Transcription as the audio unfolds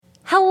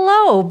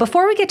So,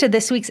 before we get to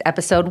this week's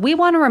episode, we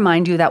want to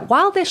remind you that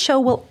while this show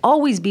will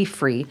always be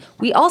free,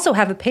 we also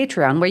have a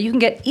Patreon where you can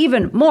get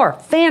even more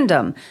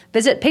fandom.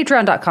 Visit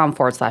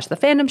patreon.com/The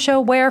Fandom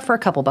Show, where for a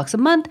couple bucks a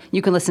month,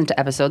 you can listen to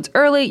episodes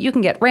early, you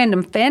can get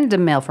random fandom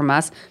mail from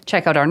us,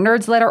 check out our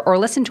Nerds Letter, or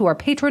listen to our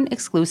patron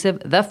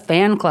exclusive The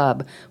Fan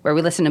Club, where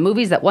we listen to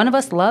movies that one of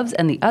us loves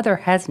and the other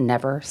has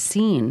never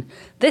seen.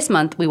 This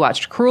month, we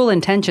watched Cruel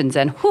Intentions,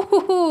 and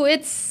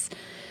it's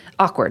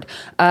awkward.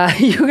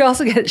 You can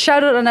also get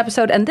shout out on an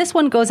episode, and this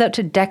one goes out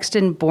to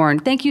Dexton Bourne.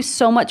 Thank you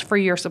so much for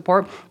your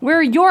support.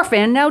 We're your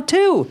fan now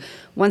too.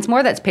 Once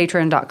more, that's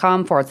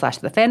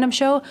patreon.com/The Fandom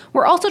Show.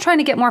 We're also trying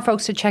to get more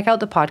folks to check out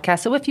the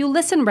podcast, so if you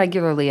listen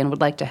regularly and would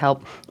like to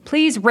help,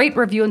 please rate,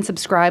 review, and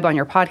subscribe on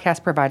your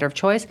podcast provider of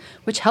choice,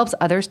 which helps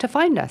others to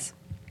find us.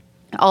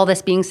 All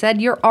this being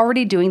said, you're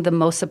already doing the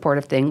most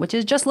supportive thing, which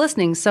is just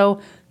listening, so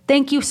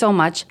thank you so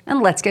much,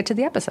 and let's get to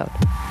the episode.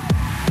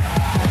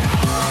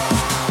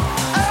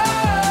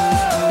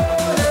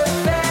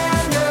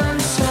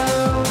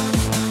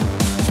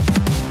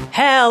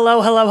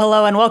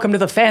 Hello, and welcome to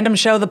The Fandom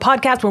Show, the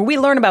podcast where we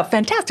learn about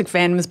fantastic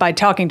fandoms by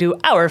talking to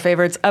our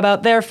favorites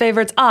about their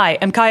favorites. I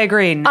am Kaya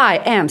Green. I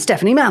am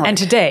Stephanie Malik. And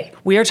today,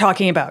 we are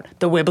talking about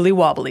the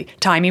wibbly-wobbly,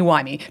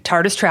 timey-wimey,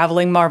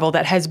 TARDIS-traveling marvel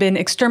that has been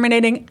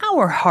exterminating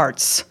our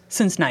hearts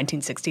since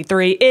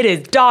 1963. It is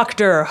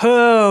Doctor Who.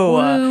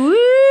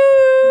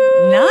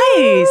 Woo-woo.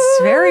 Nice.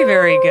 Very,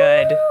 very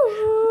good.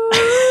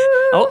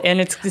 Oh, and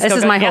this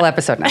is my whole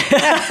episode now.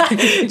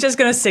 You're just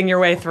going to sing your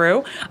way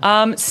through.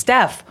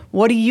 Steph,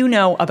 what do you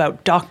know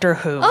about Doctor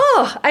Who?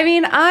 Oh, I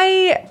mean,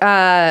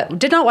 I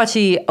did not watch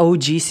the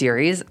OG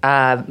series.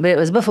 It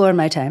was before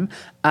my time.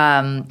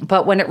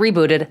 But when it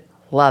rebooted,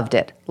 loved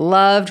it.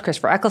 Loved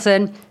Christopher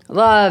Eccleston.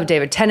 Loved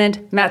David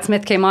Tennant. Matt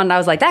Smith came on, and I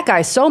was like, that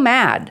guy's so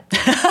mad.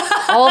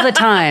 All the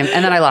time.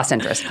 And then I lost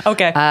interest.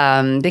 Okay.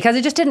 Because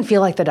it just didn't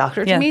feel like the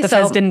Doctor to me. The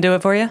Fez didn't do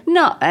it for you?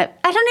 No, I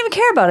don't even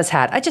care about his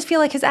hat. I just feel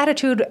like his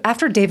attitude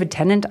after David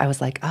Tennant, I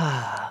was like,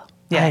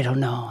 yeah, I don't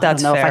know.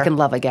 That's I don't know fair. if I can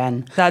love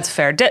again. That's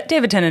fair.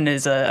 David Tennant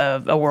is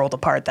a world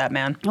apart, that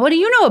man. What do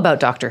you know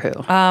about Doctor Who?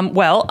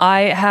 Well,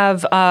 I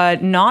have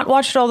not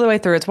watched it all the way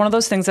through. It's one of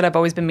those things that I've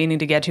always been meaning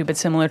to get to, but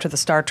similar to the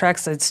Star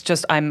Treks, it's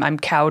just I'm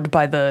cowed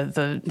by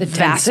the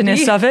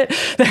vastness of it.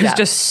 There's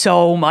just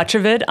so much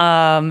of it.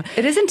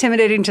 It is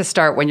intimidating to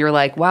start when you're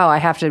like, wow, I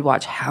have to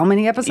watch how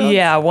many episodes?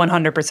 Yeah,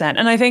 100%.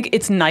 And I think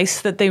it's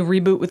nice that they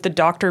reboot with the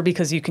Doctor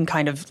because you can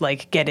kind of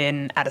like get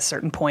in at a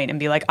certain point and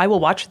be like, I will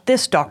watch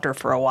this Doctor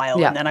for a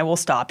while and then I will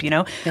stop, you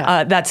know?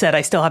 Yeah. That said,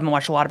 I still haven't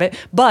watched a lot of it.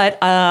 But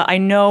I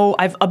know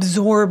I've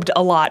absorbed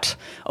a lot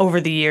over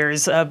the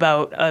years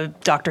about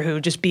Doctor Who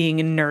just being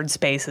in nerd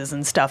spaces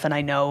and stuff. And I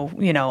know,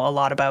 a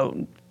lot about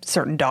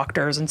certain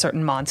doctors and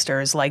certain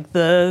monsters, like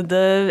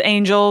the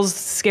angels,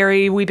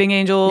 scary weeping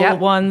angel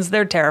ones.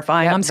 They're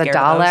terrifying. I'm scared the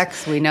Daleks,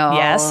 of those. we know.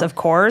 Yes, of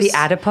course. The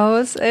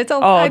adipose. Those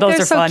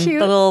are so fun.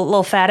 Cute. The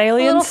little fat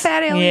aliens. Little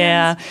fat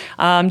aliens.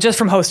 Yeah. Just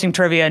from hosting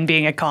trivia and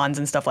being at cons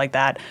and stuff like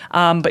that.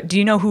 But do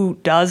you know who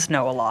does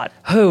know a lot?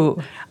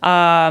 Who?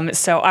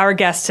 So our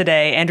guest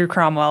today, Andrew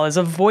Cromwell, is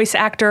a voice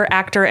actor,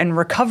 and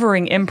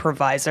recovering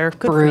improviser.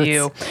 Good for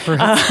you.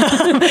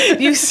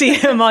 You see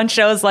him on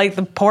shows like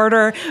The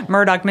Porter,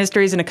 Murdoch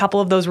Mysteries, and a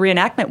couple of those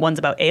reenactment ones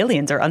about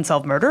aliens or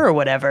unsolved murder or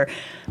whatever.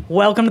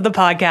 Welcome to the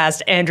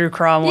podcast, Andrew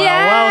Cromwell. Yay!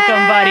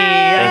 Welcome,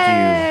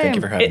 buddy. Thank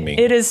you for having me.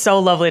 It is so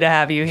lovely to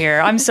have you here.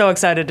 I'm so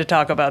excited to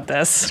talk about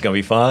this. It's going to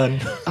be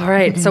fun. All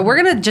right, so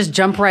we're going to just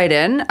jump right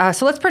in.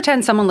 So let's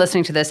pretend someone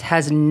listening to this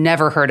has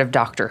never heard of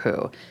Doctor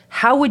Who.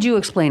 How would you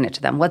explain it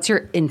to them? What's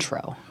your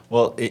intro?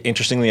 Well,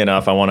 interestingly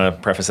enough, I want to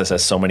preface this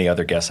as so many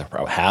other guests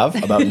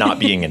have about not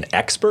being an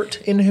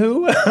expert in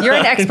Who. You're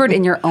an expert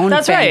in your own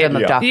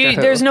fandom of Doctor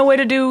Who. There's no way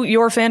to do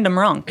your fandom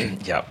wrong.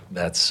 Yeah,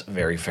 that's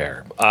very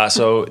fair.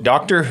 So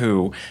Doctor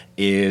Who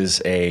is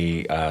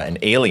an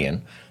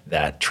alien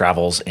that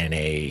travels in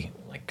a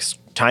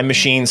time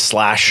machine /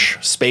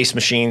 space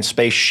machine,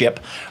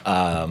 spaceship.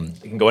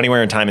 It can go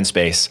anywhere in time and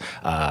space.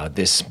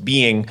 This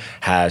being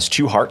has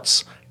 2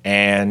 hearts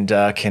and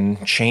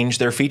can change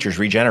their features,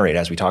 regenerate,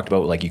 as we talked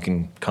about. Like, you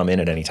can come in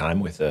at any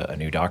time with a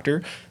new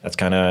doctor. That's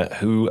kind of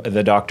who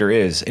the Doctor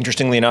is.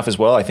 Interestingly enough as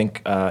well, I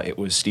think it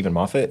was Stephen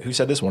Moffat who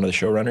said this, one of the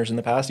showrunners in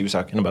the past. He was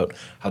talking about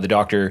how the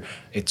Doctor,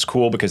 it's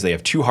cool because they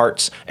have 2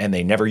 hearts and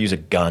they never use a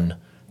gun.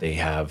 They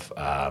have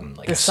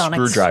like a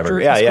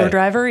screwdriver.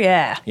 Screwdriver,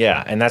 yeah.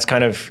 Yeah, and that's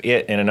kind of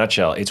it in a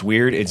nutshell. It's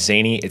weird, it's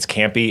zany, it's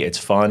campy, it's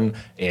fun.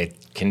 It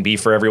can be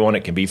for everyone,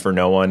 it can be for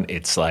no one.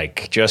 It's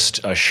like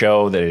just a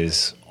show that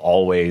is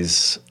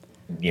always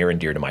near and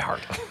dear to my heart.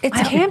 It's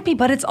campy,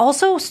 but it's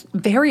also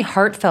very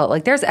heartfelt.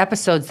 Like, there's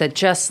episodes that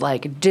just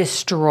like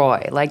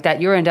destroy, like that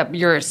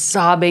you're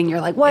sobbing.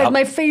 You're like, why is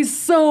my face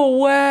so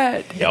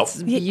wet? Yep.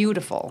 It's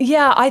beautiful.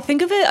 Yeah, I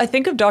think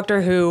of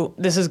Doctor Who,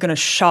 this is going to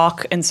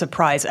shock and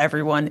surprise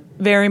everyone,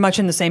 very much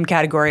in the same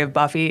category of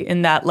Buffy,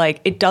 in that, like,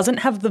 it doesn't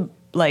have the,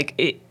 like,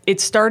 it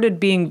started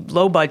being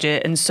low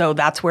budget, and so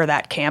that's where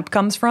that camp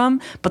comes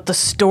from. But the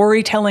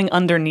storytelling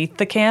underneath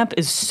the camp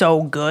is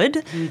so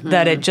good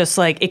that it just,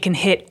 like, it can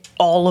hit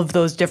all of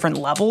those different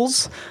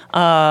levels,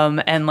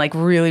 and like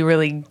really,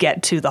 really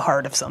get to the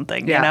heart of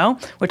something, you know,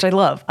 which I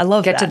love. I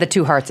love Get that. to the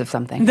two hearts of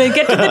something. They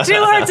get to the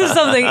two hearts of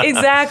something.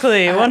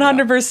 Exactly.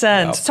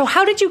 100%. So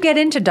how did you get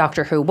into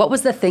Doctor Who? What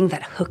was the thing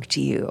that hooked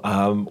you?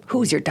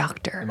 Who's your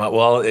doctor?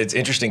 Well, it's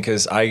interesting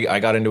because I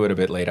got into it a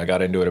bit late. I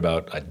got into it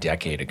about a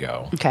decade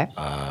ago. Okay.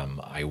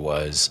 I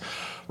was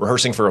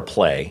rehearsing for a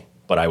play,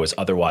 but I was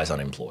otherwise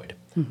unemployed.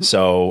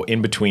 So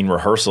in between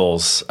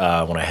rehearsals,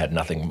 when I had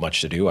nothing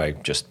much to do, I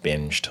just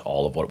binged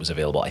all of what was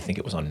available. I think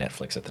it was on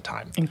Netflix at the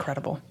time.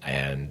 Incredible.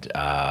 And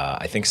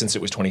I think since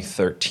it was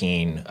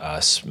 2013,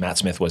 Matt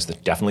Smith was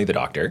definitely the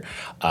Doctor.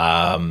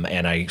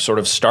 And I sort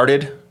of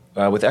started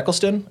with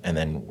Eccleston and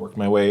then worked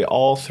my way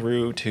all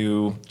through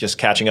to just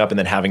catching up and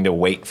then having to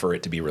wait for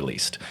it to be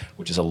released,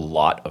 which is a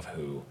lot of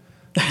Who.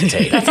 To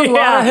take. That's a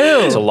lot of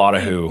Who. It's a lot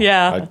of Who.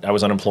 Yeah. I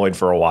was unemployed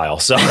for a while,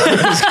 so.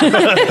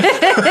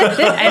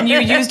 And you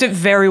used it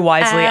very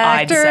wisely,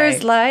 I'd say.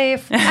 Actor's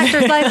life.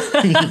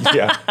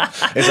 Yeah.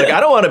 It's like, I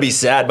don't want to be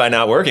sad by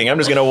not working. I'm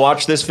just going to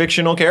watch this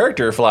fictional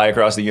character fly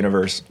across the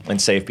universe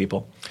and save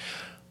people.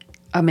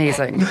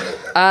 Amazing.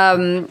 How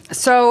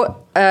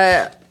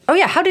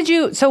did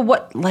you,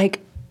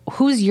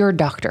 who's your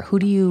doctor? Are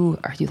you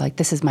like,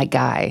 this is my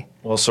guy?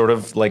 Well, sort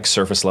of like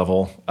surface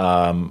level.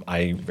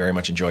 I very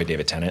much enjoy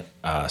David Tennant.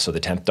 So the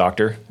 10th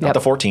Doctor, not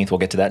the 14th. We'll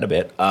get to that in a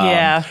bit.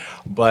 Yeah.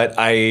 But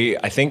I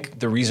think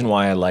the reason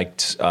why I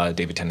liked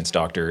David Tennant's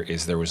Doctor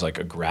is there was like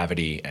a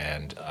gravity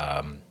and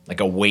like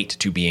a weight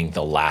to being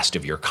the last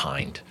of your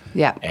kind.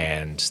 Yeah.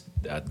 And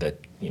the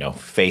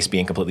face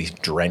being completely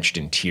drenched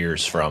in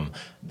tears from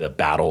the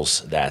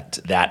battles that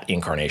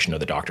incarnation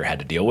of the Doctor had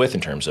to deal with in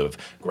terms of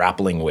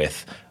grappling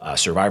with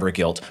survivor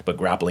guilt, but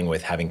grappling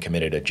with having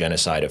committed a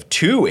genocide of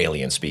two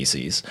alien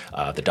species,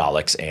 the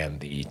Daleks and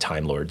the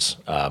Time Lords,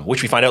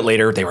 which we find out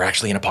later they were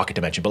actually in a pocket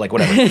dimension, but like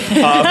whatever.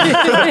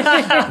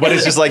 But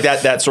it's just like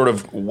that sort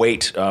of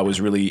weight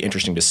was really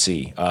interesting to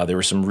see. There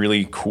were some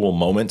really cool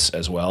moments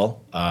as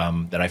well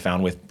that I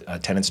found with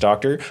Tennant's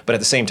Doctor, but at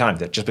the same time,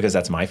 that just because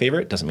that's my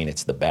favorite doesn't mean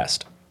it's the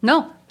best.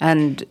 No.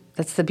 And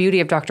that's the beauty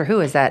of Doctor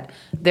Who is that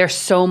there's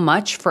so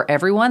much for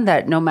everyone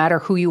that no matter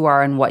who you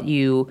are and what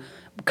you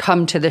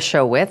come to the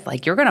show with,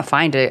 like you're going to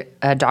find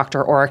a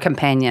doctor or a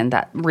companion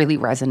that really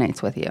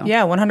resonates with you.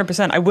 Yeah,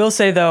 100%. I will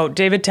say, though,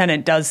 David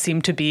Tennant does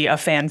seem to be a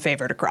fan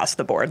favorite across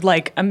the board.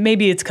 Like,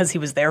 maybe it's because he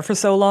was there for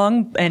so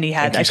long and he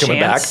had a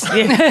chance.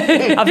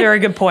 A very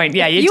good point.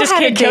 Yeah, you just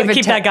can't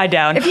keep that guy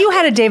down. If you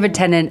had a David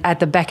Tennant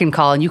at the beck and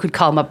call and you could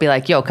call him up, be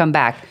like, yo, come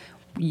back.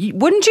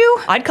 Wouldn't you?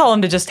 I'd call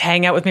him to just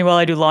hang out with me while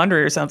I do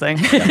laundry or something.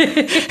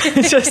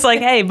 It's just like,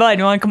 hey, bud,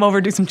 you want to come over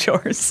and do some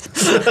chores?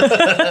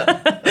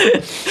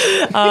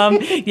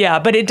 Yeah,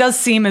 but it does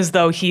seem as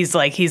though he's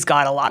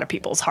got a lot of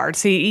people's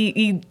hearts.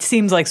 He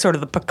seems like sort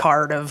of the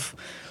Picard of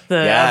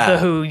the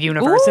Who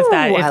universe, Ooh, if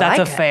that's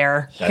a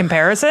fair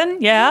comparison.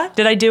 Yeah,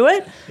 did I do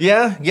it?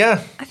 Yeah.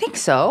 I think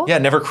so. Yeah,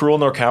 never cruel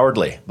nor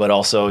cowardly, but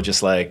also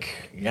just like,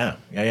 yeah.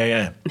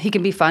 He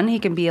can be fun. He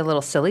can be a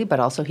little silly, but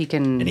also he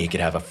can... And he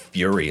could have a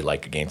fury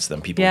like against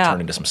them. People would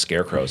turn into some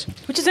scarecrows.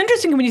 Which is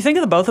interesting when you think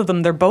of the both of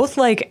them. They're both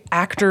like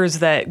actors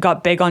that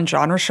got big on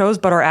genre shows,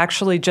 but are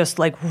actually just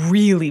like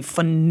really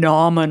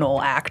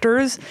phenomenal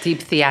actors. Deep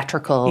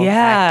theatrical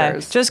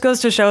actors. Just goes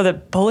to show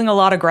that pulling a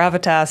lot of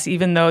gravitas,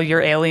 even though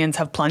your aliens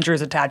have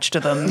plungers attached to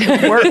them,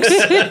 it works.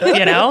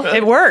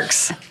 It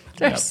works.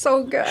 They're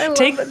so good. I love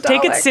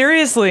Take it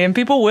seriously, and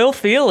people will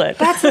feel it.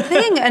 That's the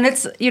thing, and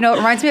it's it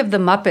reminds me of the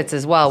Muppets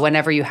as well.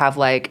 Whenever you have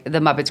like the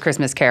Muppets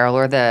Christmas Carol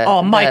or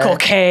Michael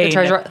Caine, the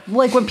treasure,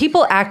 like when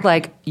people act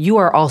like you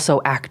are also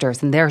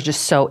actors and they're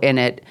just so in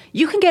it,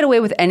 you can get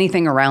away with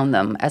anything around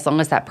them as long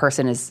as that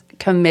person is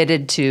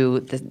committed to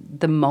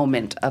the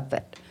moment of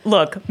it.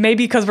 Look,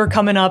 maybe because we're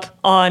coming up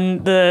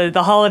on the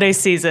holiday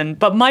season,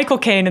 but Michael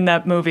Caine in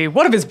that movie,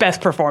 one of his best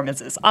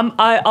performances.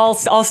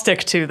 I'll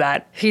stick to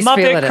that. He's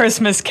Muppet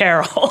Christmas Carol.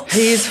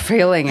 He's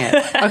feeling it.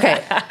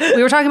 Okay,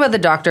 we were talking about the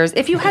doctors.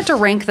 If you had to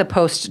rank the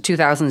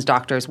post-2000s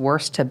doctors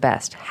worst to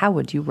best, how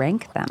would you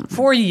rank them?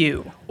 For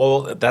you.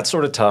 Well, that's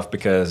sort of tough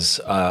because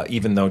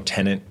even though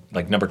Tennant,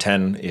 like number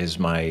 10 is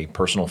my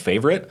personal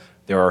favorite,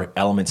 there are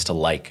elements to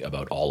like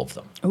about all of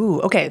them.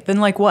 Ooh, okay. Then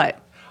like what?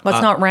 Let's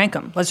not rank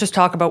them. Let's just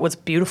talk about what's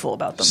beautiful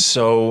about them.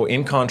 So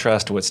in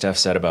contrast to what Steph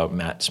said about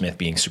Matt Smith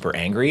being super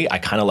angry, I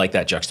kind of like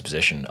that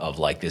juxtaposition of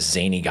like this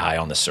zany guy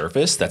on the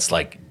surface that's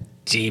like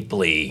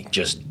deeply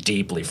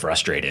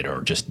frustrated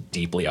or just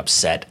deeply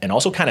upset and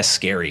also kind of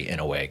scary in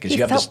a way because you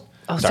have this...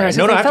 Oh, sorry.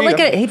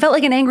 He felt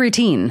like an angry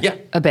teen. Yeah.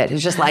 A bit.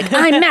 He's just like,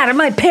 I'm mad at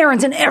my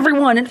parents and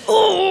everyone, and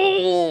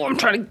I'm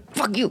trying to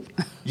fuck you.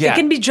 Yeah. It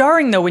can be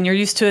jarring, though, when you're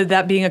used to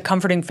that being a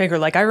comforting figure.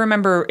 Like, I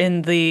remember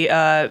in the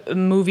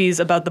movies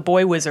about the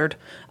boy wizard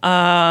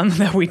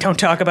that we don't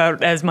talk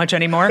about as much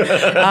anymore. They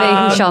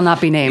who shall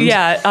not be named.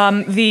 Yeah.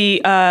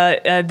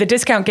 The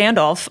discount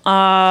Gandalf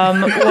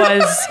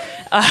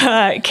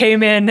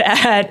came in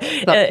at...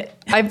 Look,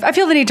 I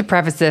feel the need to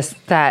preface this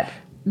that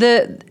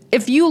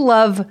if you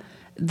love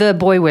the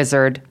boy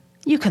wizard,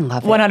 you can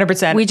love it.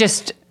 100%. We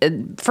just,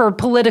 for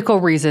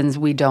political reasons,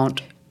 we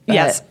don't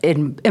Yes.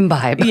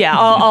 imbibe. Yeah,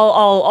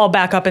 I'll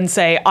back up and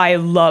say I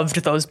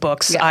loved those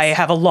books. Yes. I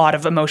have a lot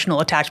of emotional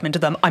attachment to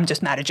them. I'm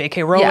just mad at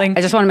J.K. Yeah, Rowling.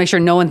 I just want to make sure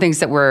no one thinks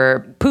that we're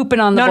pooping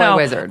on the boy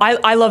wizard.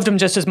 I loved him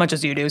just as much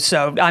as you do.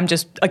 So I'm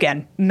just,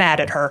 again, mad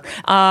at her.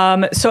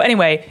 So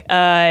anyway,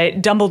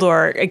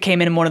 Dumbledore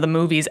came in one of the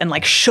movies and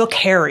like shook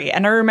Harry.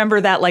 And I remember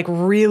that like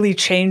really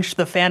changed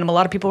the fandom. A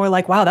lot of people were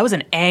like, wow, that was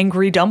an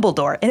angry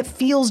Dumbledore. And it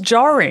feels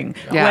jarring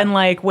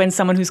when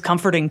someone who's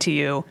comforting to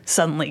you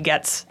suddenly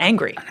gets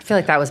angry. I feel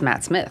like that was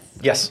Matt Smith.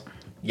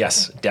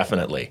 Yes,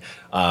 definitely.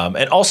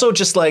 And also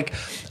just like,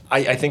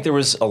 I think there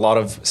was a lot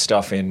of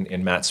stuff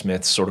in Matt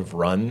Smith's sort of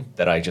run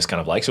that I just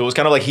kind of like. So it was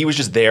kind of like he was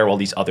just there while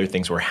these other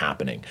things were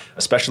happening,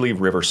 especially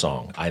River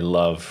Song. I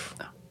love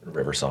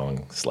River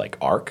Song's like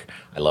arc.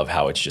 I love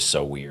how it's just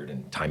so weird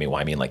and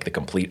timey-wimey and like the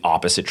complete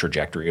opposite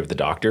trajectory of the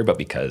Doctor, but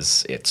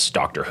because it's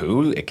Doctor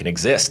Who, it can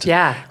exist.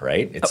 Yeah.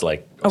 Right? It's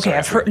like... Okay,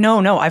 I've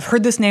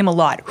heard this name a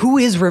lot. Who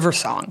is River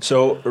Song?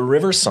 So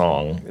River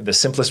Song, the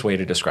simplest way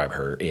to describe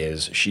her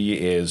is she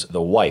is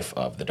the wife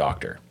of the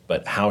Doctor.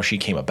 But how she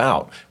came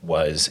about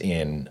was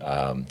in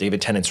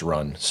David Tennant's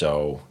run.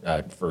 So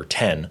for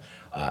 10,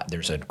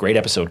 there's a great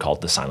episode called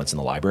The Silence in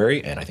the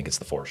Library, and I think it's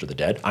The Forest of the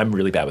Dead. I'm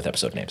really bad with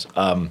episode names.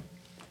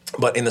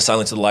 But in The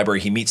Silence of the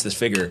Library, he meets this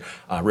figure,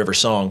 River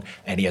Song,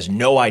 and he has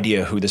no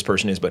idea who this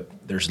person is, but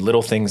there's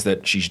little things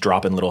that she's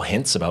dropping little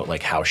hints about,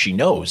 like how she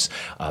knows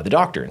the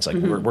Doctor. And it's like,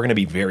 we're going to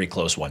be very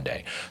close one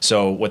day.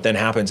 So what then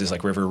happens is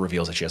like River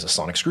reveals that she has a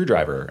sonic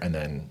screwdriver, and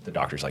then the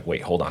Doctor's like,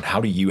 wait, hold on, how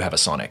do you have a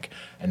sonic?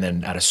 And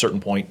then at a certain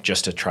point,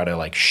 just to try to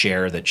like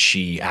share that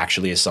she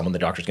actually is someone the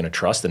Doctor's going to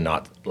trust and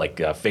not like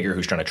a figure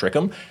who's trying to trick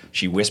him,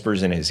 she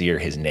whispers in his ear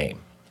his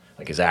name.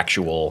 Like his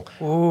actual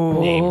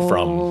name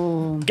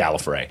from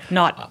Gallifrey.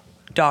 Not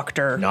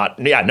Doctor. Not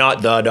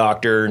the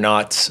Doctor,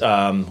 not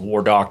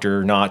War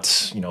Doctor,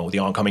 not the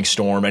oncoming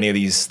storm, any of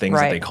these things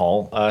that they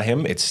call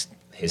him. It's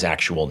his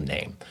actual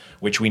name,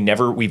 which we've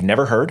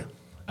never heard.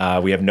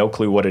 We have no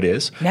clue what it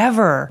is.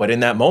 Never. But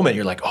in that moment,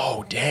 you're like,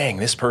 oh, dang,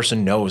 this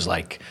person knows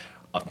like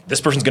this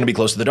person's going to be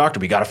close to the Doctor.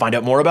 We got to find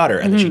out more about her.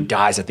 And then she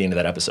dies at the end of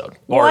that episode.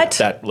 What? Or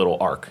that little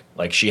arc.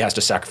 Like she has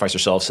to sacrifice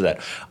herself so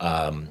that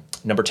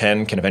number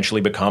 10 can eventually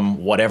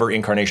become whatever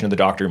incarnation of the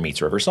Doctor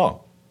meets River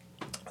Song.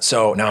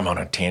 So now I'm on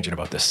a tangent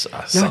about this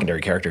secondary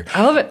character.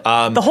 I love it.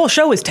 The whole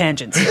show is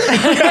tangents.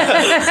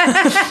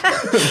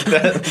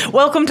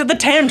 Welcome to the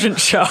Tangent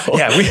Show.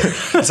 Yeah,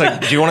 it's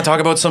like, do you want to talk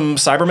about some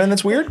Cybermen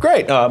that's weird?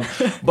 Great.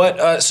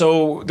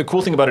 So the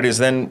cool thing about it is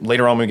then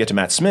later on when we get to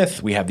Matt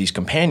Smith, we have these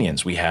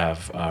companions. We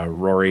have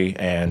Rory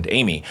and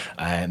Amy,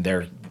 and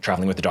they're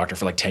traveling with the Doctor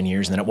for like 10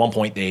 years. And then at one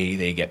point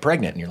they get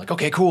pregnant and you're like,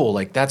 okay, cool.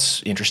 Like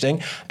that's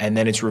interesting. And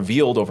then it's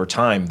revealed over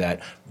time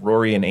that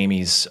Rory and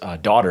Amy's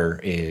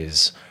daughter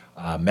is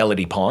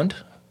Melody Pond,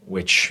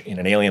 which in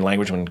an alien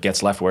language, when it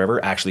gets left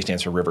wherever, actually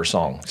stands for River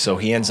Song. So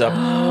he ends up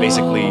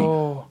basically,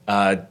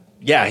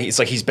 it's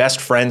like he's best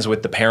friends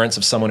with the parents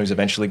of someone who's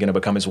eventually going to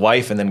become his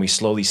wife. And then we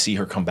slowly see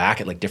her come back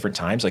at like different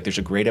times. Like there's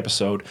a great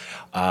episode,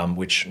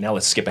 which now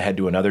let's skip ahead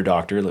to another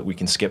Doctor that we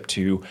can skip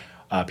to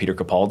Peter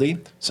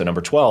Capaldi. So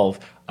number 12,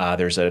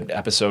 there's an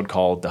episode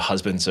called The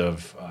Husbands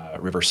of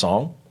River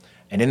Song.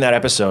 And in that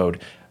episode,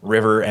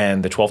 River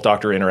and the 12th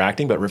Doctor are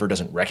interacting, but River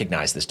doesn't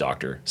recognize this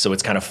Doctor. So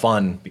it's kind of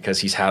fun because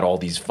he's had all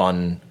these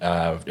fun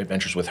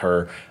adventures with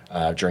her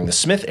during the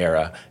Smith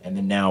era. And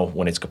then now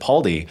when it's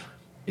Capaldi,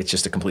 it's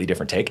just a completely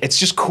different take. It's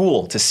just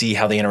cool to see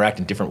how they interact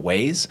in different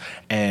ways.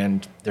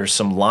 And there's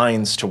some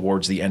lines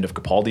towards the end of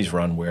Capaldi's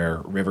run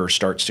where River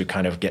starts to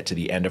kind of get to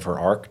the end of her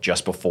arc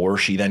just before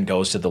she then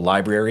goes to the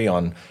library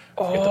on,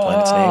 I forget the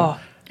planet's name.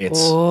 It's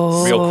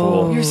real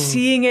cool. You're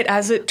seeing it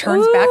as it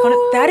turns back on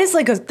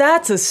it.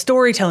 That's a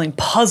storytelling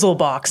puzzle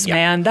box,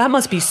 man. That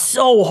must be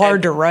so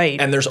hard to write.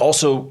 And there's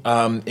also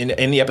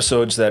in the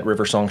episodes that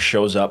River Song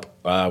shows up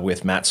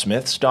with Matt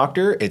Smith's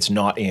Doctor, it's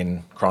not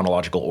in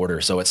chronological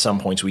order. So at some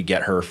points we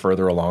get her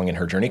further along in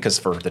her journey because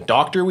for the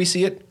Doctor we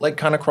see it like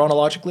kind of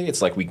chronologically.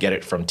 It's like we get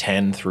it from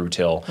 10 through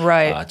till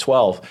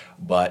 12,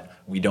 but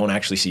we don't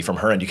actually see from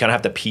her end. You kind of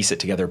have to piece it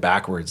together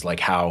backwards, like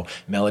how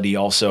Melody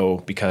also,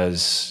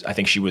 because I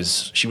think she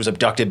was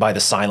abducted by the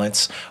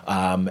Silence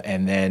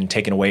and then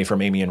taken away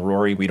from Amy and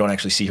Rory. We don't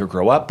actually see her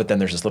grow up, but then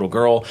there's this little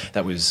girl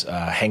that was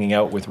hanging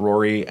out with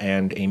Rory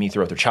and Amy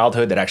throughout their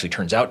childhood that actually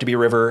turns out to be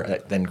River,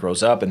 that then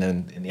grows up, and then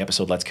in the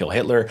episode Let's Kill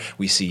Hitler,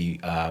 we see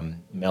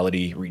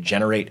Melody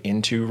regenerate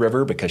into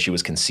River because she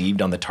was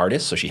conceived on the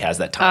TARDIS, so she has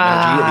that time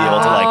energy to be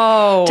able to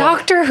like...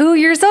 Doctor Who,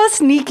 you're so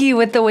sneaky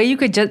with the way you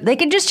could just... They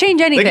could just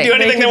change anything. They can do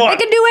anything they want.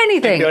 They can do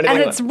anything. And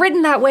it's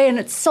written that way, and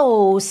it's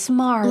so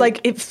smart.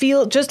 Like,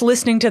 just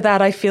listening to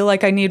that, I feel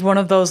like I need one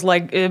of those,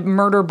 like,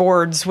 murder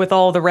boards with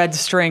all the red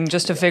string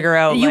just to figure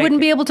out, You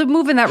wouldn't be able to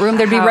move in that room.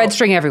 There'd be red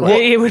string everywhere.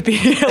 It would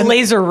be a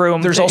laser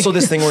room. There's also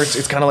this thing where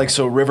it's kind of like,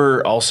 so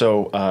River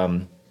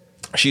also...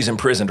 she's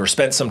imprisoned or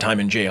spent some time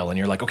in jail, and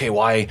you're like, okay,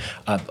 why?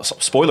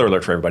 Spoiler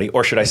alert for everybody,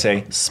 or should I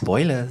say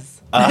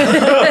spoilers?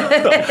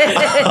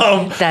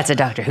 That's a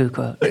Doctor Who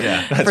quote.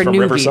 Yeah, that's For from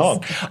River newbies.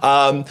 Song.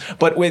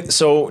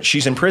 So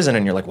she's in prison,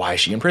 and you're like, why is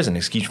she in prison?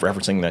 He keeps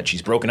referencing that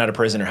she's broken out of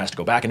prison or has to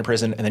go back into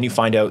prison, and then you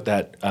find out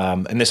that,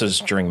 and this was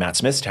during Matt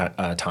Smith's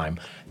time,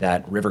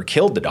 that River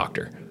killed the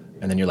Doctor.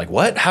 And then you're like,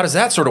 what? How does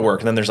that sort of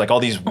work? And then there's like all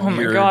these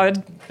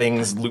weird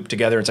things looped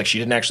together. It's like she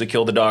didn't actually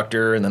kill the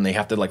Doctor, and then they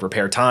have to like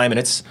repair time, and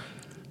it's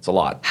a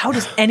lot. How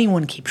does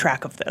anyone keep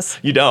track of this?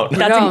 You don't.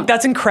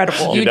 That's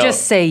incredible. You don't.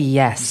 just say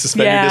yes.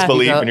 Suspend your Yeah.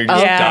 disbelief, You go, and you're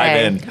just okay.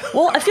 dive in.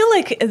 Well, I feel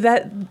like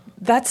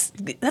that's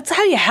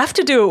how you have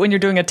to do it when you're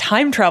doing a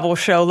time travel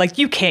show. Like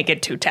you can't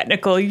get too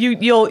technical.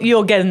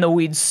 You'll get in the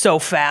weeds so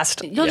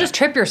fast. You'll just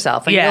trip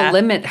yourself, and Yeah. you'll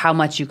limit how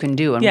much you can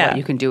do and what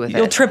you can do with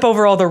You'll it. trip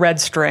over all the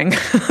red string.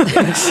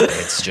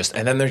 It's just,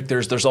 and then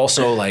there's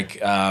also like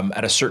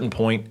at a certain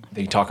point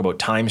they talk about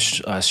time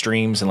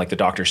streams and like the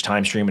Doctor's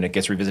time stream, and it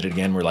gets revisited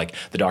again where like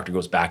the Doctor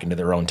goes back into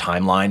their own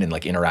timeline and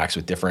like interacts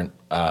with different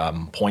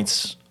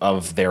points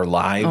of their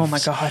lives. Oh my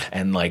God.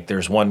 And like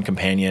there's one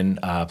companion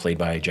played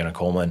by Jenna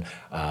Coleman,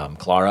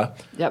 Clara.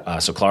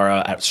 Yep. So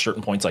Clara at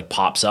certain points like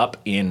pops up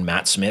in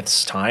Matt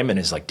Smith's time and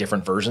is like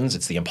different versions.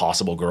 It's the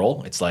Impossible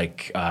Girl. It's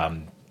like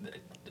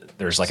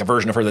there's like a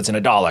version of her that's in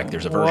a Dalek.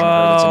 There's a version of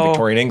her that's in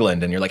Victorian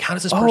England, and you're like, how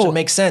does this person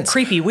make sense?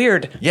 Creepy,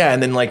 weird. Yeah,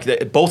 and then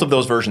like both of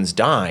those versions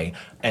die,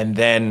 and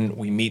then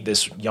we meet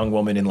this young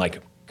woman in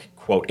like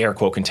quote air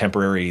quote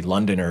contemporary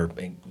London, or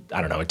I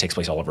don't know. It takes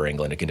place all over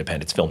England. It can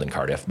depend. It's filmed in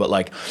Cardiff, but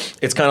like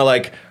it's kind of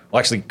like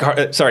actually,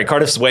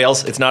 Cardiff's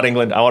Wales. It's not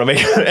England. I want to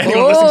make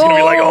anyone listening's gonna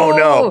be like, oh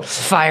no,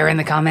 Fire in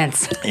the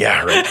comments.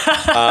 yeah,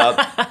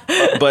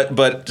 right.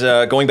 But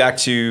going back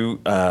to.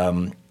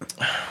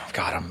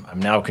 God, I'm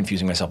now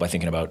confusing myself by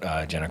thinking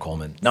about Jenna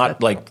Coleman.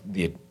 Not like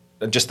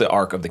just the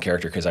arc of the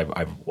character, because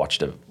I've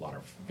watched a lot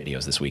of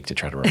videos this week to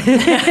try to remember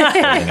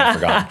everything I've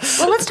forgotten.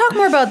 Well, let's talk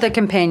more about the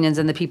companions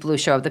and the people who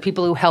show up, the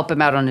people who help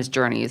him out on his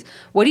journeys.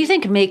 What do you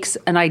think makes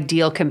an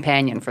ideal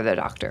companion for the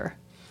Doctor?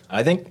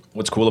 I think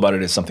what's cool about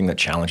it is something that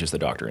challenges the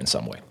Doctor in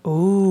some way.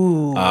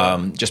 Ooh.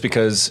 Just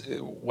because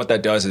what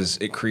that does is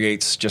it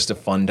creates just a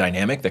fun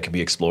dynamic that can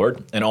be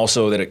explored, and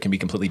also that it can be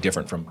completely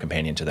different from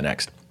companion to the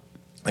next.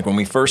 Like when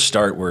we first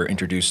start, we're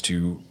introduced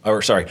to,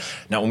 or sorry,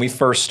 not when we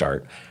first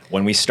start.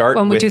 When we start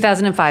When with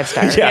 2005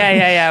 started.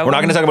 Yeah. We're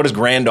not going to talk about his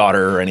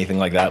granddaughter or anything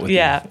like that. With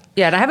Yeah.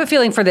 Yeah, and I have a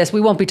feeling for this, we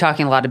won't be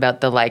talking a lot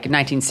about the like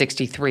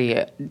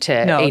 1963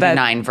 to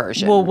 89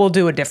 version. We'll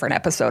do a different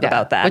episode Yeah.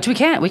 about that. Which we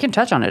can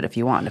touch on it if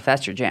you want, if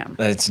that's your jam.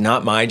 It's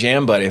not my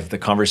jam, but if the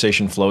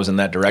conversation flows in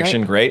that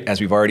direction, great.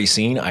 As we've already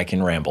seen, I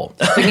can ramble.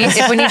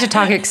 If we need to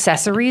talk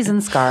accessories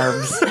and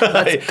scarves,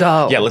 let's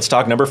go. Yeah, let's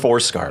talk number 4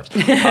 scarves.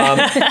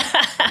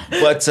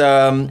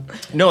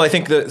 No, I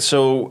think that,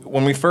 so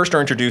when we first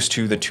are introduced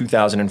to the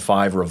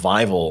 2005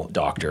 revival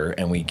Doctor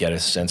and we get a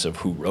sense of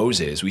who Rose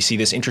is, we see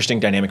this interesting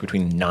dynamic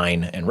between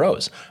 9 and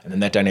Rose. And then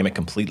that dynamic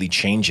completely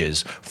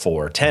changes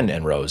for 10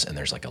 and Rose, and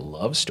there's like a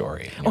love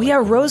story. Oh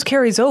yeah, Rose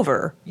carries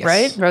over, Yes.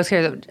 right? Rose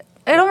carries.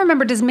 I don't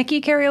remember. Does Mickey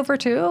carry over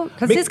too?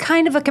 Because he's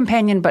kind of a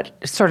companion, but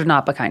sort of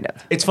not, but kind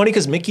of. It's funny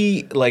because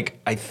Mickey, like,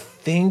 I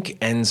think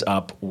ends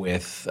up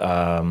with.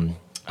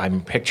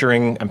 I'm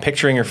picturing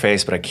her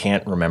face, but I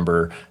can't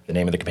remember the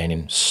name of the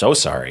companion. So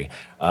sorry.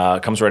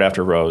 Comes right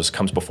after Rose.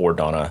 Comes before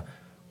Donna.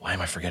 Why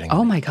am I forgetting?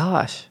 Oh my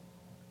gosh.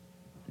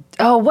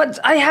 Oh, what?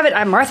 I have it.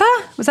 Martha?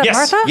 Was that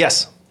yes, Martha?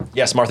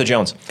 yes, Martha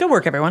Jones. Good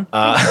work, everyone.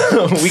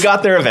 We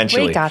got there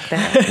eventually. We got there.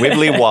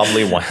 Wibbly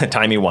wobbly,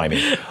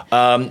 timey-wimey.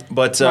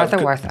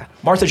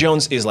 Martha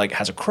Jones is like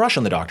has a crush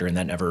on the Doctor, and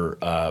that never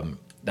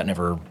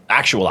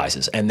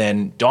actualizes. And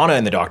then Donna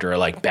and the Doctor are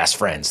like best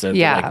friends. They're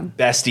like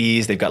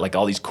besties. They've got like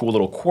all these cool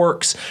little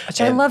quirks.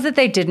 Which I love that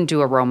they didn't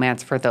do a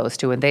romance for those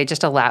two, and they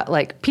just allow,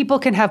 like, people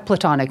can have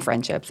platonic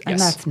friendships, and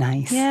Yes. that's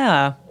nice.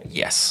 yeah.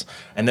 Yes.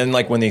 And then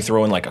like when they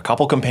throw in like a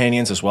couple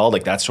companions as well,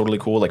 like that's totally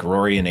cool. Like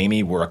Rory and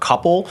Amy were a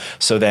couple.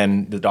 So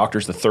then the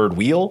Doctor's the third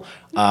wheel,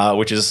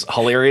 which is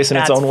hilarious in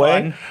its That's own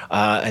way.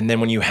 fun. And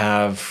then when you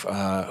have,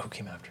 who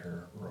came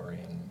after Rory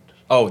and...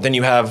 then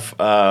you have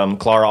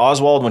Clara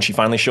Oswald when she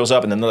finally shows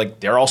up, and then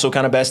they're also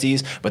kind of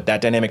besties, but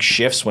that dynamic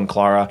shifts when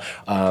Clara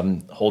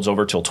holds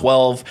over till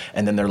 12,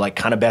 and then they're like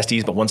kind of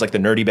besties, but one's like the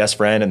nerdy best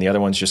friend, and the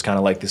other one's just kind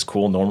of like this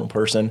cool normal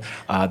person.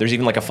 There's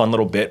even like a fun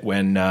little bit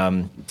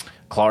when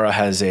Clara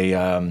has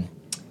a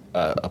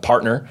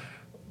partner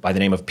by the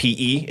name of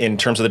P.E. in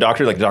terms of the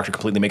Doctor. Like the Doctor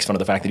completely makes fun of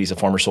the fact that he's a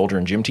former soldier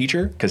and gym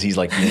teacher because he's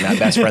like that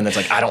best friend that's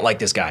like, I don't like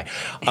this guy.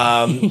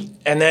 And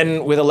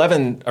then with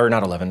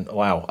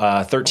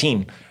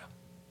 13.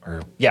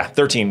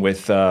 13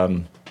 with,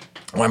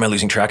 why am I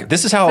losing track?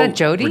 This is how Is that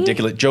Jodie?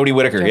 ridiculous. Jodie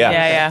Whittaker, yeah.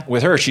 Yeah.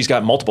 With her, she's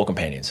got multiple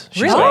companions.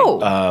 She's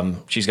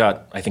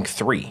got, I think,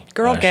 3.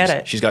 Girl, get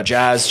it. She's got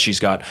Jazz, she's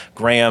got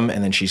Graham,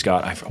 and then she's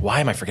got, why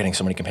am I forgetting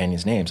so many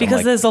companions' names? I'm Because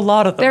like, there's a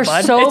lot of them. There's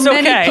bud. so It's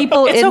many okay.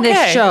 people It's in this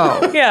okay.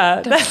 show.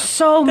 Yeah, There's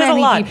so there's many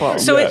a lot. people.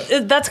 So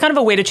that's kind of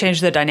a way to change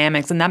the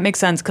dynamics, and that makes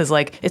sense because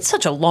like it's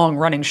such a long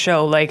running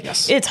show. Like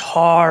it's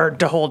hard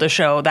to hold a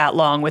show that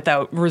long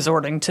without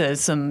resorting to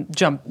some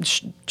jump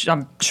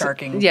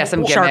sharking. Yeah,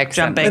 some shark gimmicks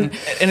jumping.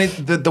 and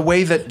the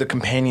way that the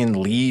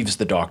companion leaves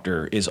the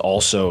Doctor is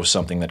also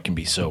something that can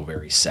be so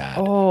very sad.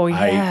 Oh,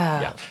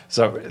 yeah.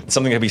 So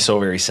something can be so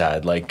very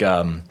sad. Like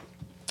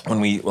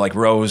when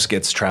Rose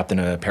gets trapped in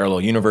a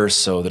parallel universe,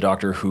 so the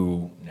Doctor,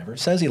 who never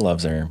says he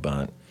loves her,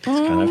 but it's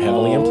kind of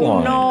heavily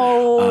implied.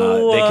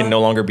 No. They can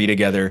no longer be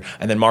together.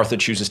 And then Martha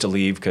chooses to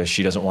leave because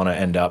she doesn't want to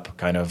end up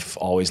kind of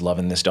always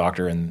loving this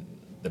Doctor and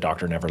the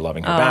Doctor never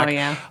loving her back. Oh,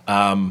 yeah.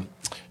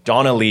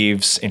 Donna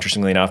leaves,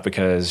 interestingly enough,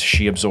 because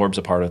she absorbs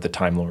a part of the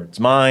Time Lord's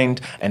mind,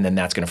 and then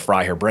that's going to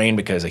fry her brain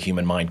because a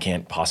human mind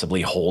can't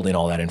possibly hold in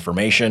all that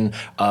information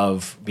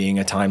of being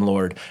a Time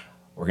Lord.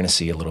 We're going to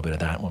see a little bit of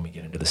that when we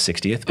get into the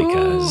 60th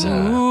because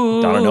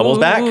Donna Noble's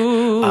back.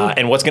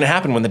 And what's going to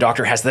happen when the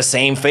Doctor has the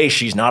same face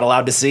she's not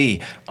allowed to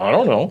see? I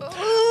don't know.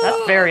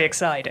 That's very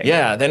exciting.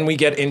 Yeah, then we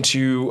get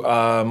into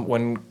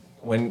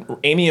when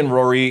Amy and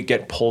Rory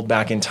get pulled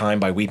back in time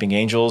by weeping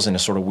angels in a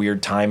sort of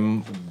weird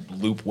time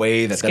loop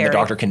way that then the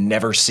Doctor can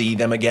never see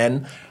them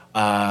again.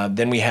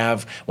 Then we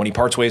have when he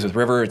parts ways with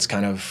River, it's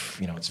kind of,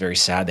 it's very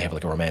sad. They have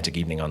like a romantic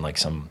evening on like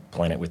some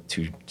planet with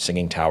 2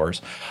 singing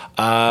towers.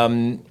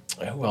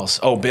 Who else?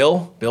 Oh,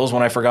 Bill. Bill's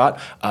one I forgot.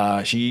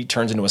 She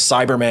turns into a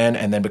Cyberman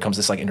and then becomes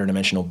this like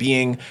interdimensional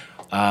being.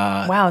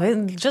 Wow,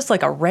 just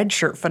like a red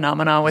shirt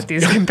phenomenon with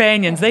these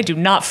companions. They do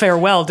not fare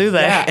well, do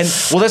they? Yeah, and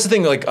well, that's the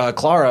thing. Like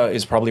Clara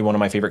is probably one of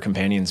my favorite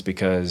companions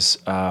because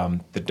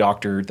the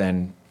Doctor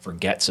then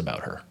forgets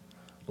about her.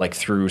 Like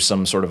through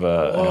some sort of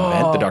an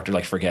event, the Doctor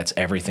like forgets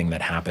everything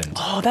that happened.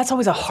 Oh, that's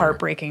always a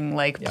heartbreaking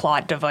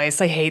plot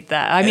device. I hate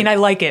that. I mean, I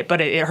like it, but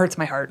it hurts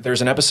my heart.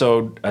 There's an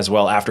episode as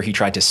well after he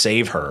tried to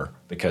save her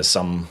because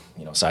some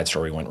side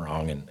story went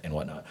wrong and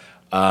whatnot.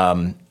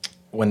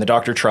 When the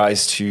Doctor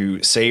tries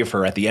to save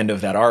her at the end of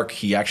that arc,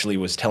 he actually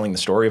was telling the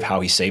story of how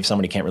he saved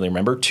someone he can't really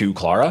remember to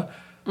Clara.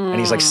 And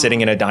he's like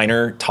sitting in a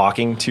diner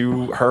talking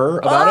to her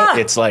about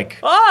it. It's like...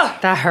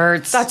 That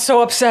hurts. That's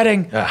so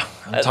upsetting. Yeah,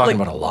 I'm talking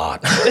about a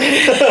lot.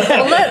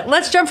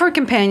 Let's jump from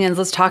companions.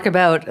 Let's talk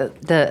about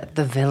the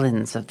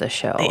villains of the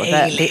show.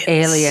 The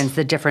aliens,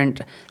 the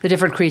different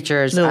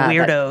creatures. The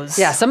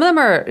weirdos. Some of them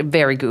are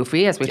very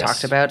goofy, as we Yes.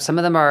 talked about. Some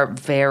of them are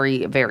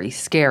very, very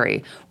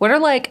scary. What are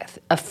like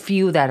a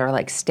few that are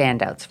like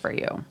standouts for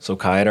you? So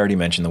Kai had already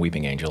mentioned the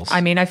Weeping Angels. I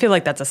mean, I feel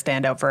like that's a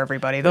standout for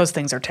everybody. Those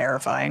things are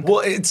terrifying. Well,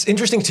 it's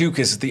interesting too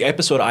because the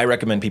episode I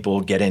recommend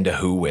people get into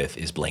Who with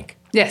is Blink.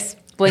 Yes.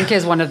 Blink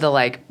is one of the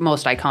like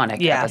most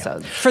iconic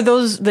episodes. For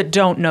those that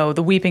don't know,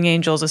 the Weeping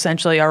Angels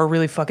essentially are a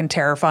really fucking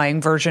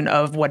terrifying version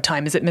of What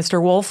Time Is It, Mr.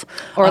 Wolf?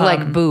 Or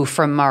like Boo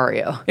from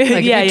Mario. Like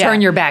if you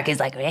turn your back, he's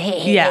like,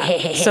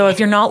 yeah. So if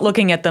you're not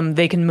looking at them,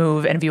 they can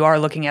move, and if you are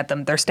looking at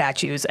them, they're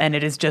statues, and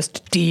it is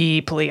just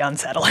deeply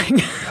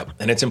unsettling.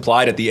 And it's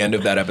implied at the end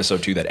of that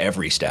episode too that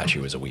every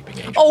statue is a weeping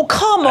angel. Oh,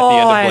 come At the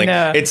end of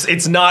on! Blink.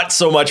 It's not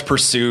so much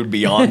pursued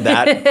beyond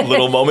that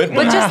little moment.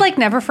 But just like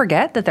never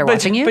forget that they're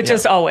watching you. But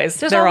just always.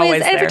 They're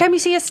always there. Every time you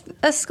see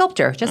a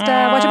sculpture, just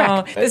watch your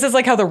back. This is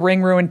like how the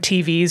Ring ruined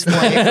TVs for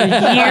me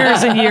for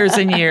years and years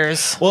and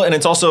years. Well, and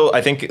it's also,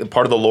 I think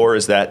part of the lore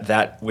is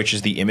that which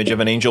is the image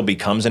of an angel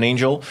becomes an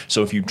angel.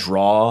 So if you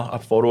draw a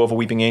photo of a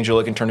weeping angel,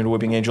 it can turn into a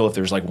weeping angel. If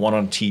there's like one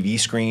on a TV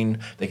screen,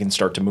 they can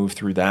start to move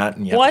through that,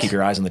 and you have to keep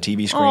your eyes on the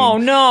TV screen. Oh,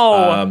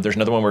 no. There's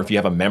another one where if you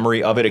have a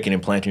memory of it, it can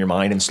implant in your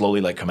mind and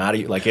slowly like come out of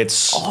you. Like they're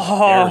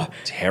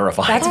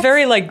terrifying. That's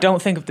very like,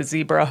 don't think of the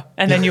zebra,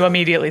 and then you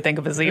immediately think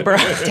of a zebra.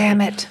 Damn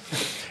it.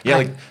 Yeah,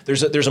 like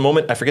there's a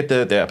moment, I forget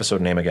the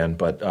episode name again,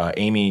 but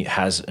Amy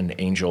has an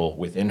angel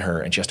within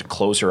her and she has to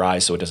close her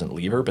eyes so it doesn't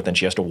leave her, but then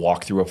she has to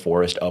walk through a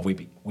forest of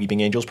weeping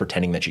angels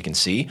pretending that she can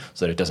see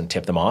so that it doesn't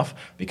tip them off.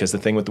 Because the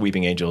thing with the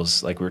weeping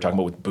angels, like we were talking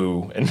about with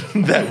Boo and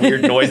that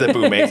weird noise that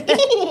Boo makes.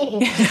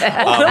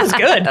 That was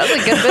good. That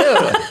was a good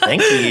boo.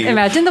 Thank you.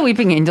 Imagine the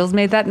weeping angels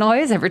made that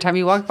noise every time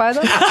you walk by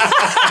them.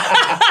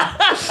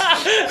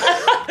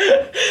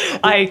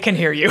 I can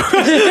hear you.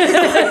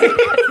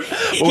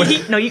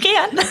 No, you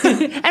can't.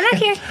 I'm not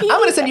here. I'm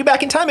going to send you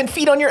back in time and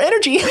feed on your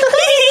energy.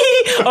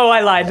 Oh,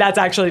 I lied. That's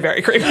actually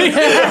very creepy.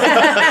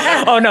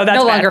 Oh, no, that's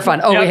No bad. longer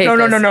fun. Oh, we hate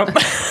no.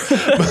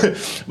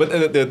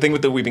 But the thing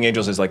with the weeping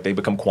angels is like they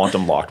become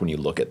quantum locked when you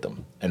look at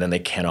them, and then they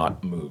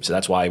cannot move. So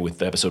that's why with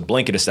the episode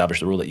Blink, it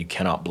established the rule that you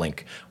cannot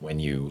blink when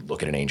you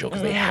look at an angel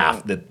because they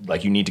have that.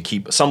 Like you need to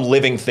keep some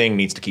living thing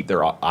needs to keep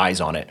their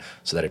eyes on it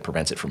so that it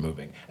prevents it from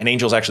moving. And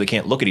angels actually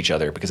can't look at each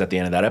other because at the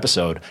end of that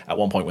episode, at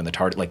one point when the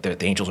TARDIS, like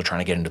the angels are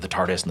trying to get into the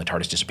TARDIS and the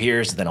TARDIS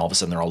disappears, and then all of a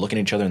sudden they're all looking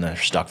at each other and they're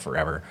stuck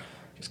forever.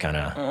 It's kind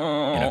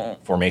of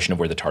formation of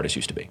where the TARDIS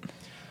used to be.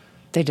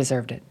 They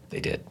deserved it. They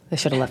did. They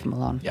should have left them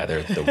alone. Yeah,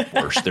 they're the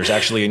worst. There's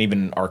actually an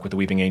even arc with the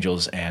Weeping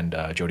Angels and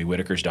Jodie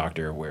Whittaker's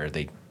Doctor where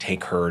they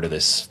take her to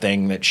this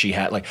thing that she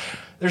had. Like,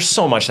 there's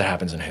so much that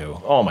happens in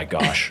Who. Oh my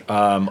gosh.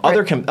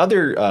 Other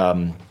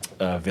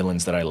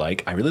villains that I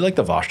really like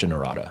the Vashta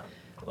Nerada.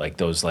 Like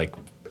those like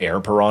air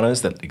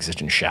piranhas that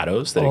exist in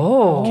shadows that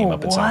came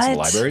up in Silence of the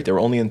Library. They were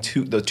only in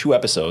the two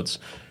episodes.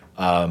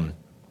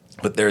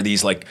 But they're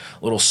these like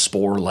little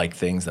spore-like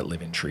things that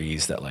live in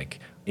trees that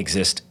like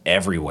exist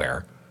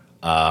everywhere.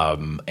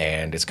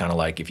 And it's kind of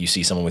like if you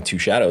see someone with two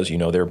shadows, you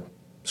know they're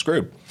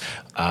screwed.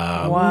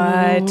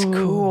 What?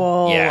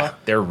 Cool. Yeah,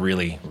 they're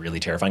really, really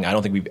terrifying. I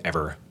don't think we've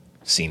ever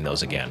seen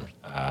those again.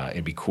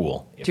 It'd be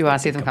cool. Do you want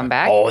to see them come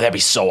back? Oh, that'd be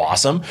so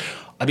awesome.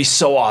 That'd be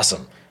so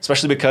awesome.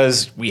 Especially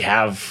because we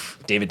have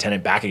David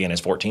Tennant back again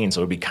as 14, so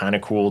it'd be kind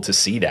of cool to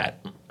see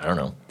that. I don't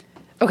know.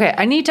 Okay,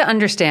 I need to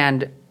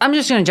understand. I'm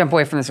just going to jump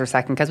away from this for a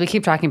second because we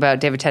keep talking about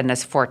David Tennant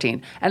as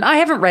 14, and I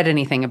haven't read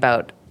anything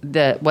about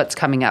what's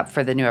coming up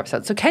for the new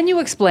episode. So can you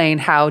explain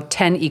how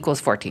 10 equals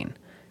 14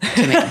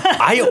 to me?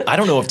 I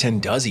don't know if 10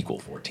 does equal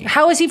 14.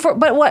 How is he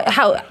but what?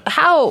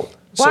 How?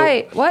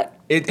 Why? What?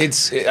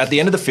 It's at the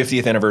end of the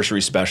 50th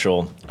anniversary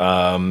special.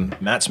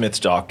 Matt Smith's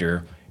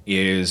doctor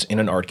is in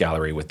an art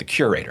gallery with the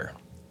curator.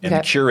 And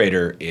the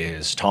curator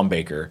is Tom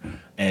Baker,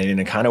 and in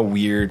a kind of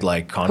weird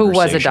like conversation. Who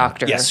was a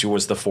doctor? Yes, who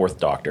was the fourth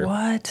doctor.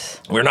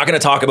 What? We're not going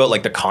to talk about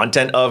like the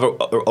content of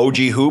OG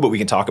Who, but we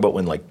can talk about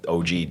when like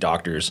OG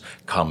doctors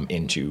come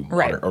into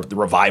modern, or the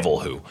revival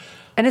Who.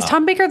 And is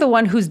Tom Baker the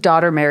one whose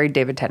daughter married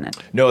David Tennant?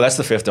 No, that's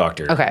the fifth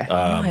doctor. Okay.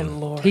 My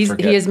Lord. He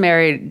is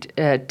married.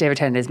 David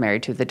Tennant is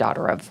married to the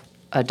daughter of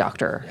a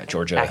doctor,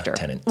 Georgia actor.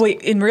 Tennant.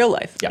 Wait, in real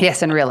life? Yeah.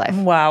 Yes, in real life.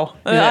 Wow.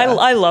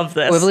 I love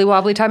this. Wibbly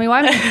wobbly timey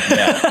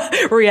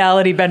wimey.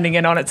 Reality bending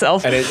in on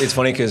itself. And it's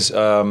funny because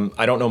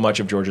I don't know much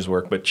of Georgia's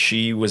work, but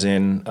she was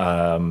in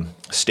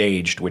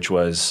Staged, which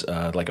was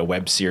like a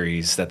web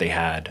series that they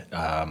had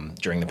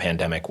during the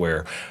pandemic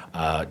where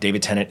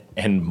David Tennant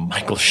and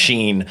Michael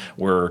Sheen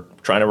were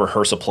trying to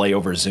rehearse a play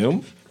over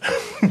Zoom.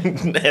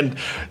 and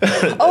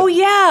oh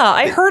yeah,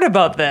 I heard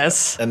about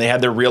this. And they had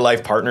their real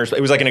life partners.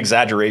 It was like an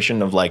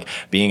exaggeration of like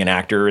being an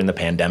actor in the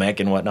pandemic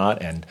and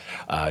whatnot. And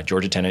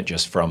Georgia Tennant,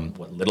 just from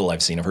what little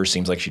I've seen of her,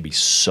 seems like she'd be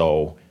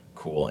so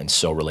cool and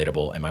so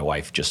relatable. And my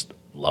wife just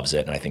loves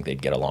it, and I think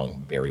they'd get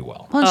along very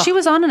well. Well, she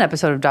was on an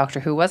episode of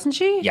Doctor Who, wasn't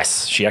she?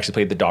 Yes, she actually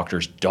played the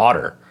doctor's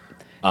daughter.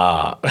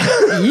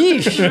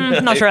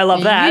 Yeesh. Not sure I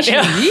love that.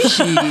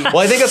 Yeesh, yeesh. Well,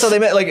 I think that's how they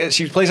met. Like,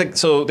 she plays like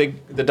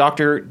the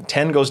Doctor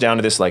 10 goes down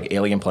to this like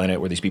alien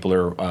planet where these people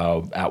are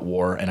at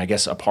war, and I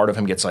guess a part of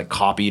him gets like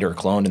copied or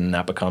cloned, and then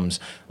that becomes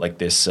like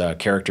this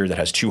character that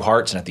has two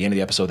hearts. And at the end of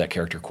the episode, that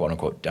character quote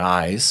unquote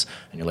dies,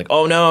 and you're like,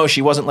 oh no,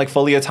 she wasn't like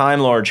fully a Time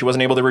Lord. She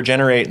wasn't able to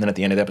regenerate. And then at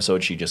the end of the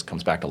episode, she just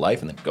comes back to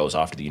life and then goes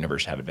off to the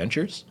universe to have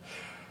adventures.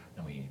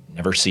 And we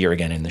never see her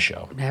again in the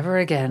show. Never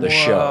again. The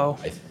show.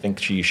 I think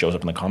she shows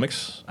up in the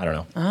comics. I don't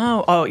know.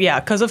 Oh yeah,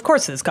 because of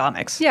course it's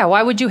comics. Yeah,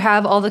 why would you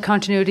have all the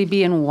continuity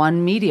be in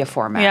one media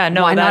format? Yeah,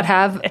 no, why not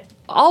have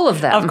all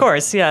of them? Of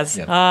course, yes.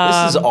 Yeah.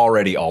 This is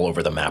already all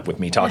over the map with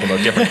me talking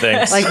about different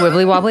things. Like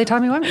wibbly wobbly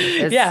timey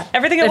wimey. Yeah,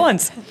 everything at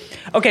once.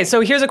 Okay,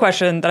 so here's a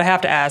question that I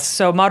have to ask.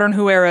 So modern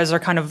Who eras are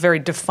kind of very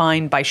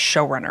defined by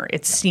showrunner,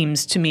 it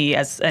seems to me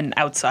as an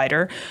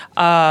outsider.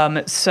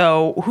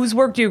 So whose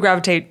work do you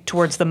gravitate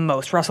towards the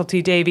most? Russell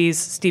T Davies,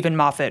 Stephen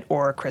Moffat,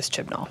 or Chris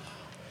Chibnall?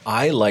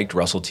 I liked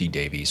Russell T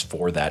Davies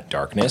for that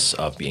darkness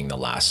of being the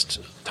last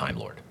Time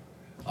Lord,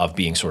 of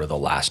being sort of the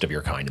last of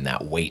your kind, and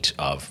that weight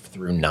of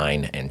through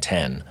 9 and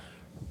 10,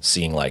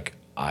 seeing like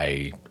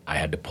I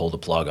had to pull the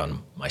plug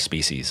on my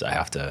species. I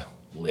have to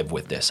live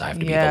with this. I have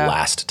to be the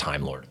last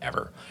Time Lord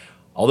ever.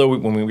 Although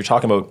when we were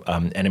talking about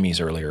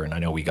enemies earlier, and I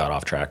know we got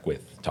off track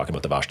with talking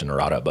about the Vashta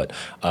Nerada, but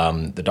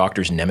the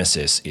Doctor's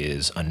nemesis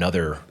is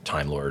another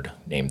Time Lord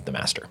named the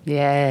Master.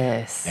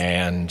 Yes.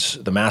 And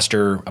the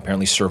Master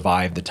apparently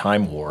survived the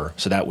Time War,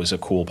 so that was a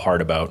cool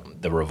part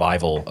about the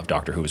revival of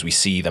Doctor Who, is we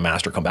see the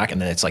Master come back,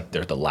 and then it's like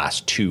they're the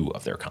last two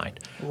of their kind.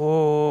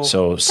 Whoa.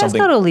 So That's something...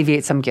 got to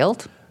alleviate some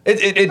guilt.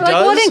 It Like, does.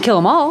 well, I didn't kill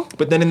them all.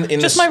 But then in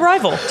Just this, my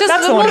rival. Just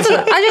That's the one.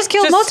 I just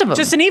killed most of them.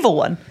 Just an evil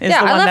one is Yeah,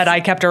 the I one left- that I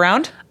kept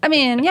around. I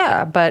mean,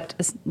 yeah, but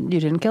you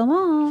didn't kill them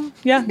all.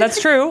 Yeah,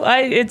 that's true.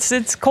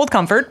 It's cold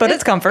comfort, but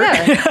it's comfort.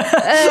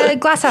 Yeah.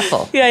 Glass half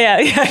full.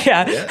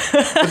 Yeah.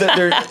 But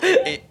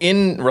they're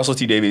in Russell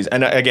T Davies,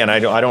 and again, I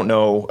don't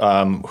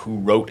know who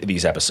wrote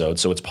these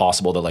episodes, so it's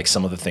possible that like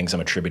some of the things I'm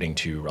attributing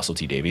to Russell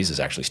T Davies is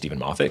actually Stephen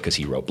Moffat, because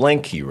he wrote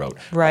Blink, he wrote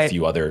a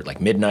few other like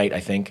Midnight,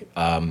 I think,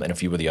 and a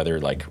few of the other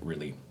like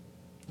really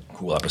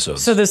cool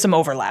episodes. So there's some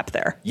overlap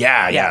there.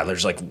 Yeah.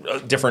 There's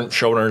like different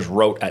showrunners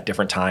wrote at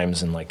different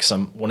times, and like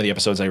one of the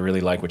episodes I really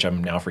like, which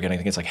I'm now forgetting, I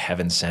think it's like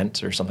Heaven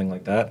Sent or something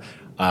like that.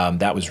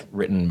 That was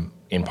written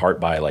in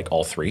part by like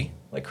all three,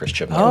 like Chris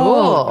Chibnall.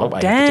 Oh,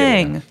 I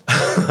dang.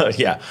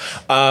 yeah.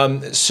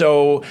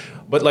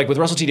 But like with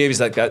Russell T Davies,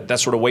 that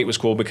sort of weight was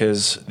cool,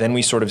 because then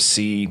we sort of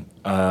see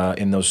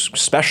in those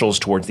specials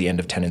towards the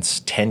end of Tennant's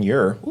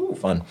tenure,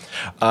 fun,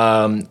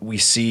 we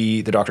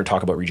see the Doctor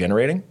talk about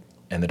regenerating,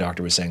 and the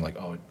Doctor was saying like,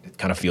 oh, it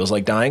kind of feels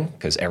like dying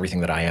because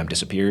everything that I am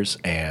disappears,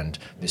 and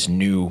this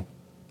new,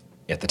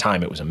 at the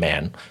time it was a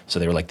man, so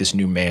they were like, this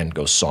new man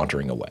goes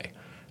sauntering away.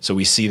 So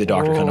we see the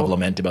Doctor kind of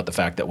lament about the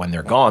fact that when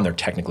they're gone, they're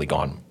technically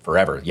gone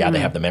forever. Yeah, they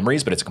have the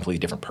memories, but it's a completely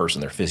different person.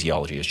 Their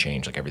physiology has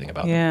changed, like everything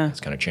about them has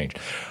kind of changed.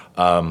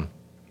 So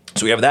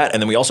we have that,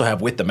 and then we also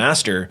have with the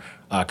Master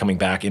coming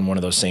back in one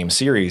of those same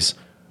series.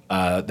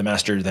 The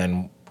Master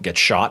then gets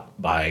shot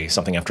by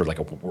something after like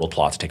a world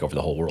plot to take over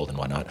the whole world and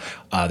whatnot.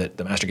 That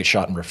the Master gets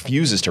shot and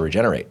refuses to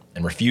regenerate,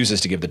 and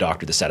refuses to give the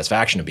Doctor the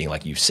satisfaction of being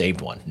like, you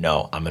saved one.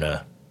 No, I'm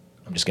gonna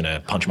I'm just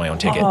gonna punch my own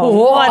ticket.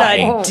 What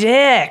a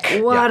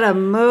dick. What a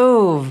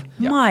move.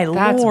 My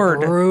That's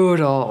lord.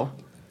 brutal.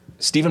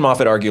 Stephen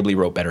Moffat arguably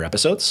wrote better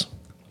episodes,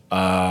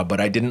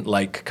 but I didn't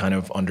like kind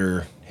of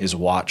under his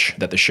watch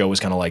that the show was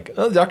kind of like,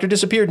 oh, the Doctor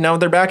disappeared. Now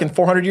they're back and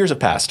 400 years have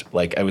passed.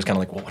 Like, I was kind of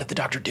like, well, what did the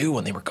Doctor do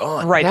when they were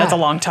gone? Right, Yeah. that's a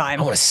long time.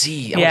 I want to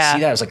see. I want to see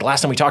that. I was like, the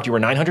last time we talked, you were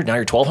 900. Now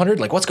you're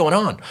 1200. Like, what's going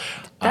on?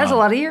 That's a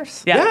lot of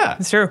years. Yeah.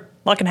 It's true.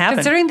 A lot can happen.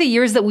 Considering the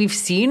years that we've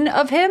seen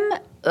of him,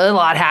 a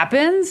lot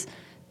happens.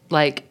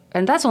 Like,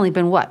 and that's only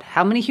been what?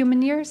 How many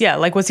human years? Yeah,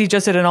 like was he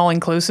just at an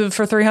all-inclusive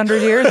for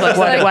 300 years? Like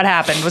what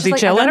happened? Was he Like,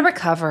 I chilling? gotta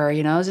recover,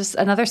 you know, just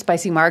another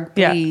spicy marg,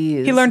 Yeah,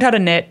 please. he learned how to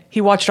knit.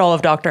 He watched all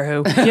of Doctor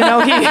Who. You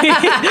know,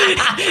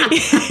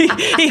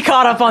 he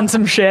caught up on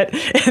some shit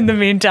in the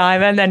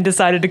meantime, and then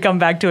decided to come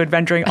back to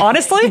adventuring.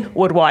 Honestly,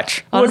 would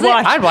watch. Honestly,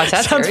 I'd watch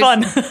that Sounds series.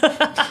 fun.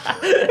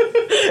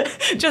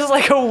 Just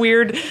like a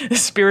weird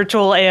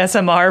spiritual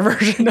ASMR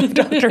version of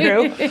Doctor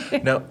Who.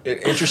 Now,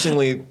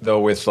 interestingly, though,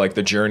 with like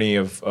the journey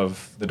of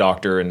the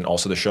Doctor and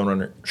also the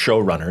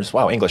showrunners,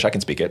 wow, English, I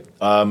can speak it.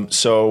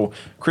 So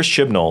Chris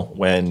Chibnall,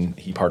 when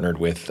he partnered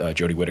with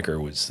Jodie Whittaker,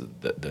 was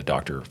the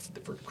Doctor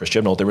for Chris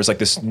Chibnall. There was like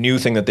this new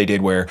thing that they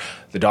did where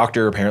the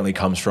Doctor apparently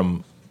comes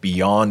from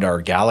beyond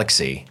our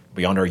galaxy,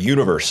 beyond our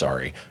universe,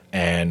 sorry,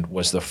 and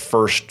was the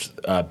first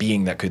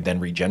being that could then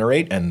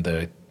regenerate, and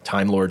the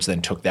Time Lords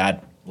then took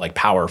that like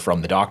power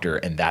from the Doctor,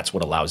 and that's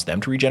what allows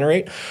them to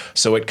regenerate.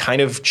 So it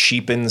kind of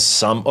cheapens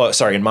some,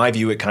 in my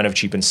view, it kind of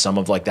cheapens some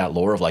of like that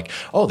lore of like,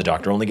 oh, the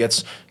Doctor only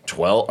gets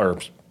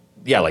 12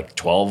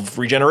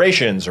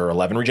 regenerations or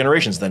 11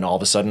 regenerations. Then all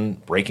of a sudden,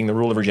 breaking the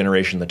rule of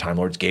regeneration, the Time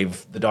Lords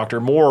gave the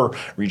Doctor more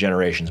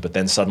regenerations. But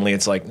then suddenly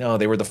it's like, no,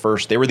 they were the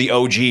first, they were the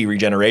OG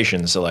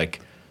regeneration. So like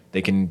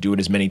they can do it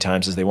as many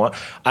times as they want.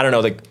 I don't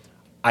know. Like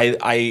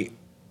I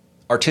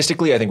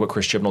artistically, I think what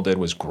Chris Chibnall did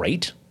was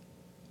great.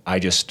 I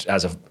just,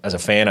 as a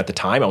fan at the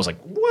time, I was like,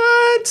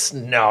 what?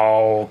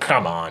 No,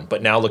 come on.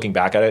 But now looking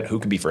back at it, who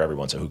can be for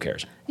everyone, so who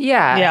cares?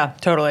 Yeah. Yeah,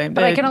 totally.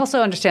 But I can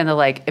also understand that,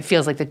 like, it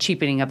feels like the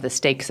cheapening of the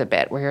stakes a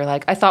bit, where you're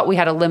like, I thought we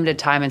had a limited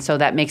time, and so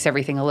that makes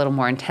everything a little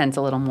more intense,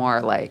 a little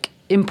more, like,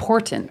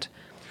 important.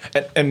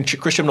 And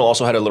Chris Chibnall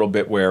also had a little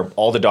bit where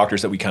all the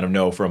Doctors that we kind of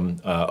know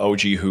from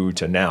OG Who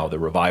to now, the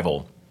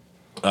revival,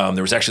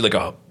 there was actually like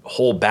a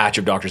whole batch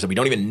of Doctors that we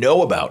don't even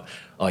know about.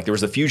 Like there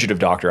was the fugitive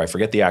Doctor, I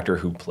forget the actor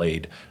who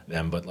played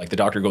them, but like the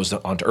Doctor goes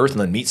onto Earth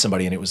and then meets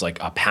somebody, and it was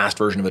like a past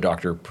version of the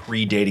Doctor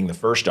predating the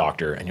first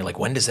Doctor, and you're like,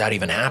 when does that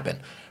even happen?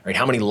 Right?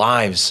 How many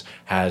lives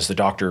has the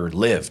Doctor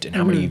lived, and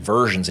how many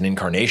versions and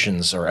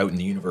incarnations are out in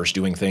the universe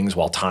doing things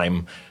while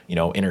time,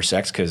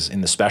 intersects? Because in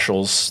the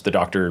specials, the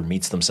Doctor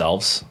meets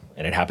themselves,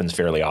 and it happens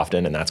fairly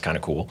often, and that's kind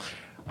of cool.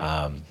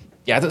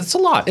 Yeah, it's a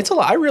lot. It's a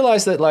lot. I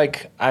realize that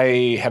like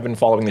I have been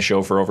following the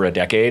show for over a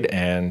decade,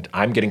 and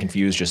I'm getting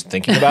confused just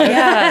thinking about it,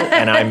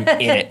 and I'm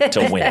in it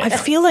to win I it.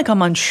 feel like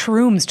I'm on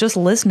shrooms just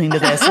listening to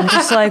this. I'm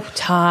just like,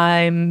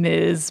 time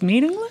is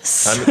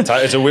meaningless.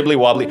 It's a wibbly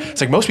wobbly.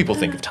 It's like most people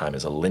think of time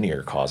as a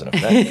linear cause and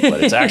effect,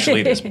 but it's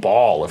actually this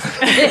ball of.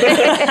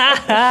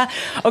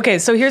 Okay,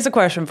 so here's a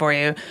question for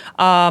you.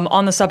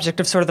 On the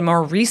subject of sort of the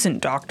more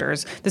recent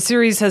Doctors, the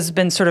series has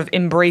been sort of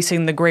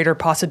embracing the greater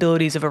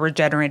possibilities of a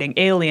regenerating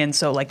alien.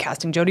 So like casting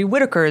Jodie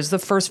Whittaker as the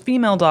first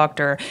female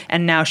Doctor,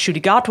 and now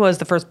Ncuti Gatwa as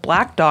the first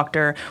Black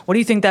Doctor. What do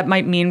you think that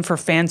might mean for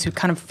fans who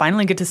kind of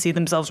finally get to see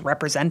themselves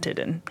represented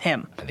in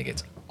him? I think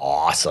it's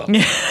awesome.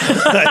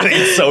 I think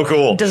it's so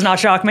cool. Does not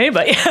shock me,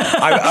 but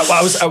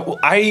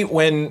yeah.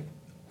 When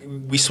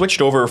we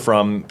switched over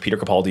from Peter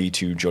Capaldi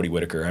to Jodie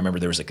Whittaker, I remember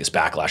there was like this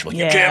backlash, like,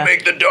 Yeah. you can't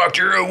make the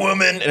Doctor a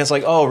woman. And it's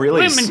like, oh,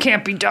 really? Women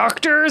can't be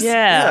doctors.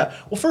 Yeah.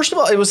 Well, first of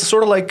all, it was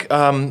sort of like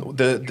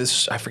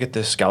this I forget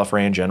this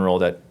Gallifreyan general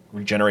that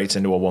regenerates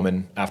into a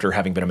woman after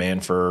having been a man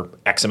for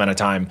X amount of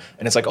time,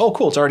 and it's like, oh,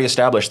 cool, it's already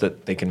established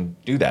that they can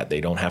do that. They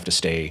don't have to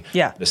stay.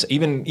 Yeah. This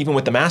even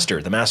with the Master,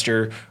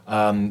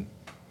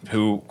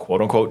 who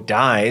quote unquote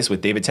dies with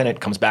David Tennant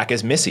comes back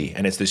as Missy,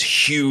 and it's this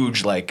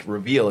huge like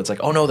reveal. It's like,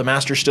 oh no, the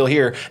Master's still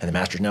here, and the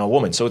Master's now a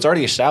woman. So it's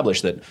already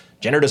established that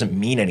gender doesn't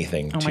mean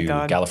anything to my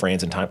God.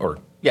 Gallifreyans and Time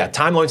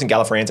Lords and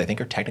Gallifreyans. I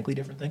think are technically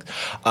different things.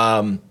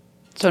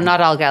 So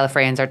not all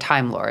Gallifreyans are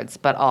Time Lords,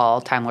 but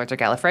all Time Lords are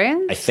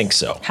Gallifreyans? I think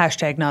so.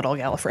 Hashtag not all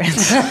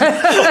Gallifreyans.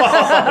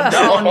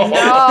 No.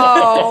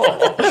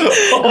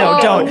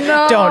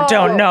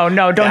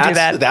 No, don't do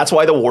that. That's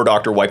why the War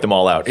Doctor wiped them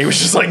all out. He was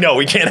just like, no,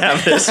 we can't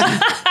have this.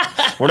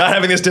 We're not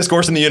having this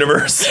discourse in the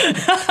universe.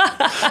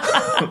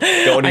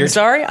 I'm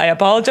sorry. I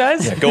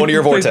apologize. Yeah, go into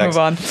your Please vortex. move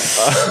on.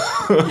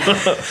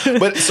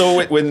 But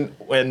so when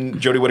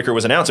Jodie Whittaker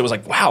was announced, it was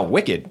like, wow,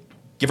 wicked.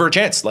 Give her a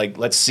chance. Like,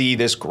 let's see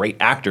this great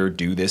actor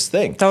do this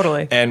thing.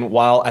 Totally. And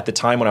while at the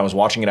time when I was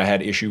watching it, I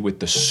had issue with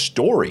the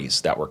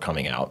stories that were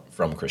coming out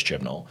from Chris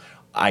Chibnall,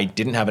 I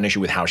didn't have an issue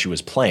with how she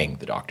was playing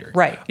the Doctor.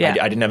 Right, yeah.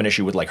 I didn't have an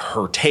issue with like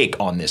her take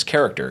on this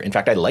character. In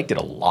fact, I liked it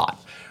a lot.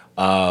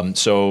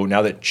 So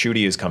now that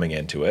Ncuti is coming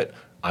into it,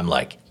 I'm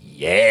like,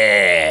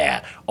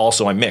 yeah.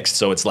 Also, I'm mixed,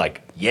 so it's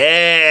like,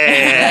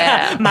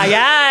 yeah. My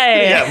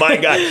guy. Yeah, my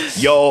guy.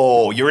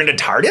 Yo, you're into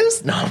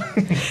TARDIS? No.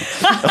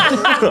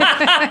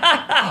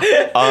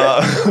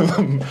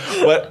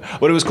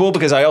 But it was cool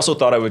because I also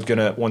thought I was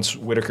gonna, once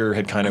Whittaker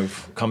had kind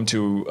of come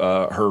to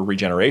her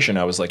regeneration,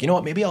 I was like, you know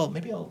what? Maybe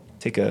I'll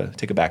take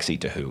a back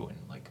seat to Who and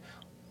like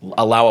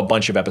allow a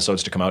bunch of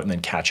episodes to come out and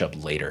then catch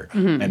up later.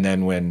 And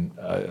then when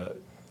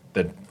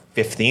the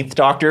 15th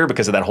Doctor,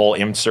 because of that whole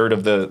insert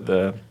of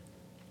the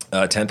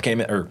 10th came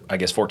in, or I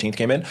guess 14th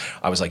came in,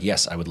 I was like,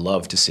 yes, I would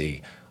love to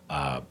see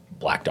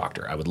Black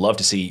Doctor. I would love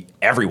to see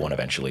everyone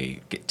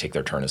eventually take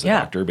their turn as the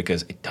Doctor,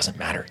 because it doesn't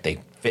matter.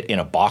 They fit in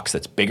a box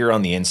that's bigger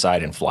on the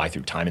inside and fly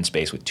through time and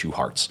space with 2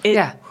 hearts.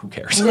 Who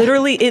cares?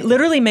 It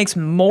literally makes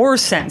more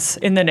sense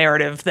in the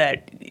narrative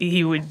that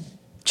he would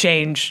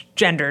change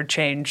gender,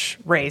 change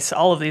race,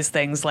 all of these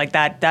things like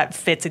that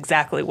fits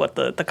exactly what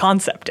the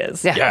concept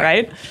is.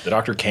 Right? The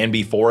Doctor can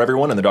be for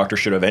everyone, and the Doctor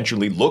should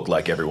eventually look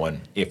like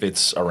everyone if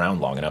it's around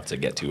long enough to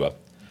get to a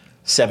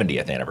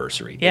 70th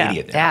anniversary,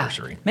 80th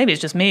anniversary. Maybe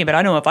it's just me, but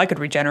I know if I could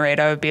regenerate,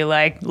 I would be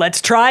like, let's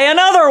try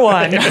another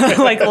one.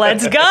 Like,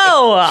 let's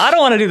go. I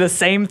don't want to do the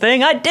same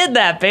thing. I did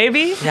that,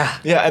 baby.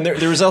 Yeah, and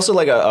there was also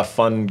like a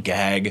fun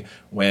gag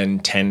when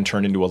 10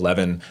 turned into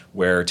 11,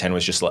 where 10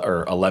 was just,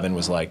 or 11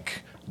 was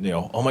like, you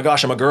know, oh my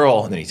gosh, I'm a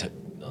girl. And then he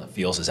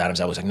feels his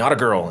Adam's apple. He's like, not a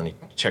girl. And he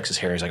checks his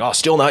hair. He's like, oh,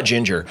 still not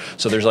ginger.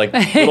 So there's like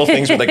little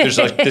things where like there's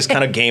like this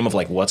kind of game of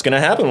like, what's going to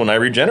happen when I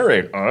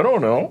regenerate? I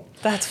don't know.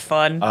 That's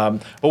fun.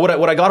 But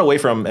what I got away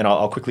from, and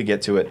I'll quickly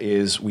get to it,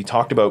 is we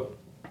talked about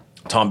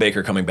Tom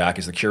Baker coming back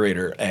as the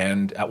curator.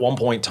 And at one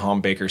point,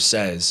 Tom Baker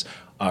says,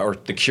 or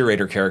the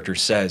curator character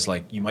says,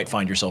 like, you might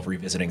find yourself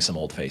revisiting some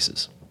old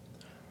faces.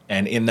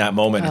 And in that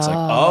moment, it's like,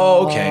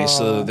 oh, okay,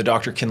 so the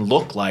Doctor can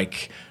look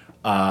like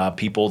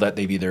people that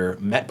they've either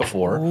met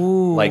before,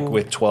 like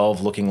with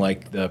 12 looking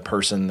like the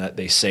person that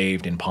they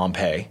saved in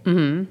Pompeii.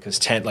 Because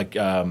 10, like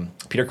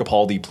Peter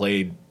Capaldi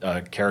played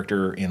a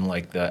character in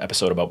like the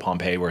episode about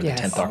Pompeii where the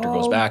 10th Doctor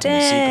goes back and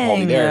we see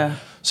Capaldi there.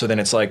 So then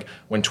it's like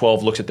when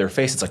 12 looks at their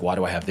face, it's like, why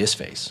do I have this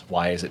face?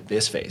 Why is it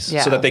this face?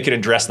 So that they can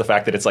address the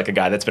fact that it's like a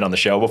guy that's been on the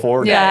show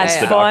before. That's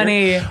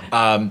funny.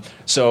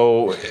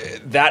 So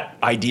that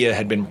idea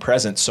had been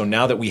present. So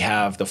now that we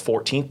have the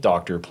 14th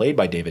Doctor played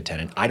by David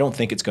Tennant, I don't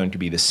think it's going to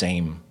be the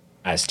same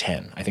as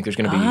 10. I think there's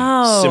going to be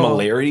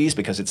similarities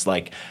because it's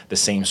like the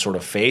same sort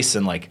of face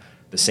and like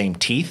the same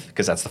teeth,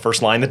 because that's the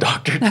first line the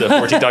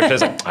 14th Doctor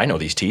says, like, I know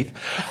these teeth.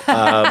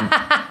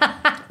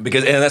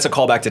 Because, and that's a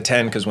callback to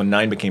 10, because when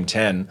 9 became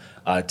 10,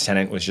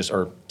 10 was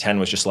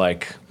just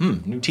like,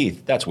 new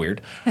teeth. That's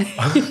weird.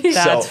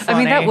 That's funny. I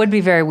mean, that would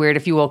be very weird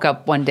if you woke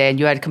up one day and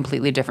you had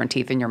completely different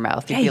teeth in your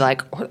mouth. You'd be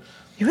like,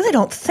 you really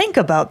don't think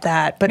about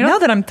that. But now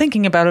that I'm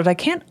thinking about it, I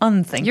can't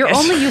unthink you're it.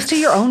 only used to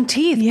your own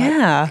teeth.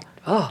 Yeah.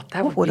 Like,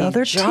 that What would be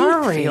other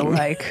jarring. teeth feel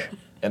like?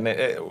 And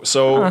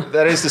so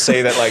that is to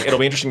say that like it'll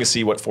be interesting to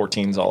see what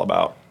 14's all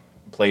about.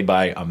 Played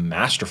by a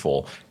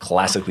masterful,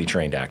 classically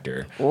trained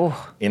actor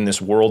in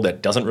this world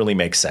that doesn't really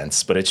make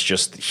sense, but it's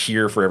just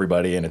here for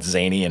everybody, and it's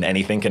zany, and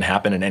anything can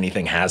happen, and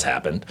anything has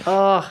happened.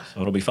 So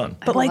it'll be fun.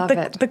 But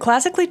like the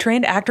classically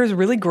trained actors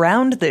really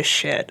ground this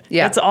shit.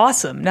 Yeah. It's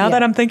awesome. Now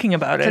that I'm thinking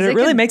about it, it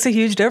really makes a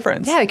huge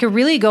difference. Yeah, it could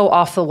really go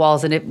off the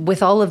walls. And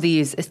with all of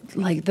these, it's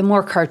like the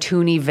more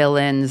cartoony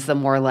villains, the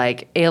more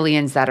like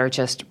aliens that are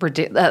just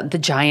the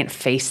giant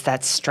face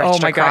that's stretched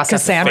Oh my God, across at the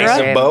Cassandra?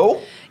 Face of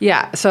Bo?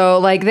 Yeah, so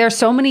like there's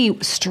so many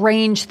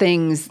strange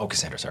things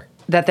Cassandra, sorry.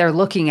 that they're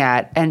looking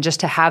at, and just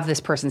to have this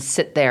person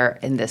sit there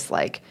in this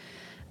like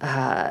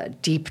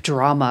deep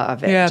drama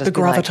of it. Yeah, just the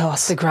be like,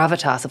 gravitas. the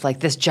gravitas of like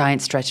this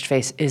giant stretched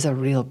face is a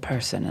real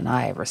person, and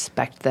I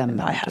respect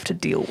them. I have to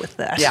deal with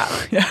that.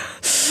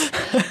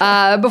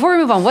 Yeah. Before we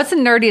move on, what's the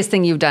nerdiest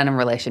thing you've done in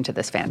relation to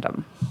this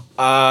fandom?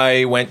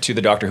 I went to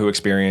the Doctor Who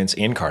experience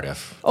in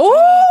Cardiff.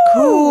 Oh,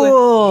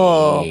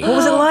 cool. What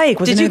was it like?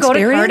 Was Did it you an go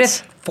experience?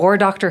 to Cardiff for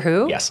Doctor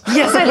Who? Yes.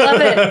 Yes, I love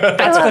it.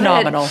 That's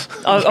phenomenal.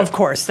 Of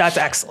course, that's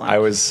excellent. I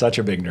was such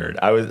a big nerd.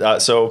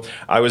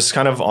 I was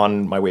kind of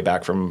on my way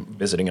back from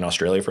visiting in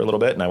Australia for a little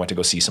bit, and I went to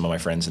go see some of my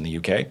friends in the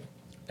UK.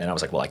 And I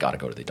was like, well, I got to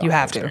go to the Doctor You Who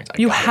have to. experience.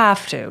 You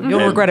have to.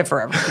 You'll regret it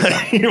forever.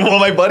 Well,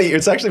 my buddy,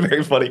 it's actually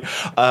very funny.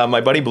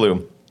 My buddy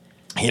Blue,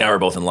 he and I were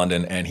both in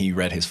London, and he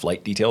read his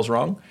flight details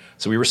wrong.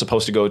 So we were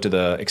supposed to go to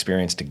the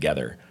experience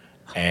together.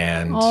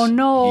 And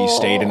he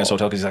stayed in his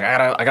hotel because he's like,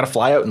 I gotta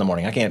fly out in the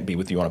morning. I can't be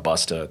with you on a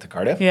bus to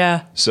Cardiff.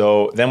 Yeah.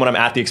 So then when I'm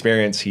at the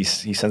experience, he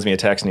sends me a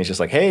text and he's just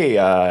like, hey,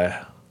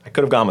 I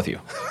could have gone with you.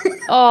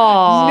 No.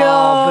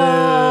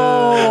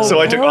 So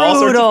I took all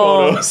sorts of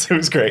photos. It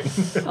was great.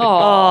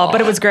 Oh,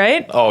 but it was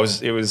great. Oh,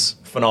 it was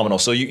phenomenal.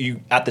 So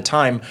you at the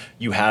time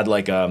you had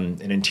like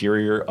an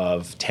interior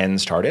of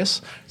 10's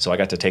TARDIS. So I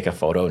got to take a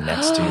photo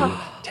next to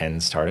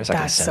 10's TARDIS. I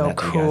can That's send so that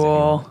to you guys if you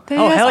cool. want.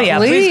 Oh hell yeah!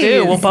 Please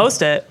do. please. We'll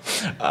post it.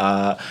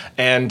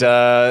 And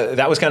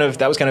that was kind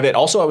of it.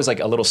 Also, I was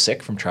like a little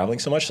sick from traveling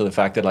so much. So the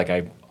fact that like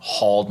I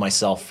hauled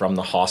myself from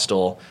the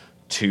hostel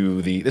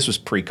to this was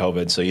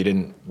pre-COVID, so you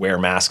didn't wear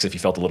masks if you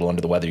felt a little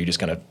under the weather. You just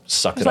kind of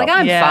sucked it It's like, up.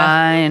 I'm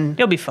fine.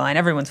 You'll be fine.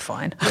 Everyone's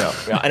fine.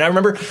 Yeah. And I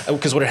remember,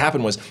 because what had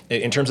happened was,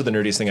 in terms of the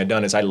nerdiest thing I'd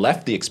done, is I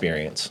left the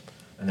experience,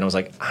 and then I was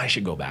like, I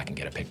should go back and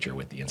get a picture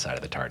with the inside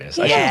of the TARDIS.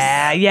 You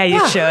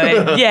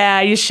should.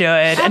 Yeah, you should.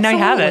 And now you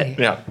have it.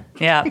 Yeah.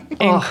 Yeah,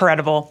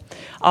 incredible.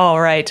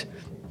 All right.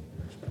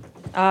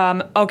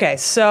 Okay,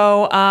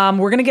 so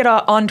we're going to get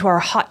on to our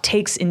hot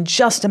takes in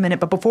just a minute.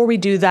 But before we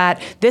do that,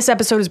 this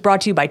episode is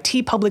brought to you by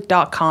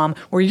tpublic.com,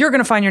 where you're going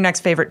to find your next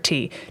favorite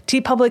tea.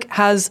 TeePublic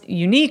has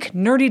unique,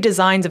 nerdy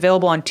designs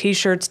available on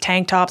t-shirts,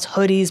 tank tops,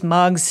 hoodies,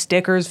 mugs,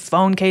 stickers,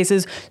 phone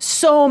cases,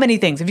 so many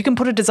things. If you can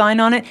put a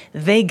design on it,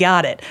 they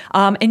got it.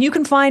 And you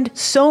can find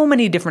so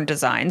many different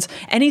designs,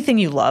 anything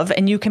you love,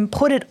 and you can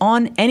put it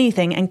on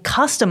anything and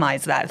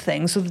customize that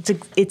thing so that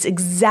it's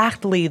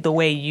exactly the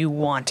way you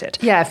want it.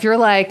 Yeah, if you're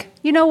like,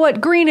 you know what,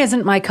 green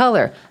isn't my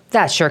color,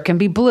 that shirt can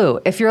be blue.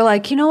 If you're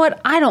like, you know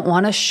what, I don't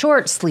want a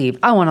short sleeve,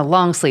 I want a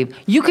long sleeve,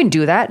 you can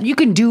do that. You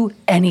can do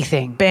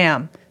anything.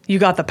 Bam. You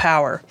got the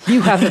power.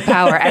 You have the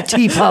power at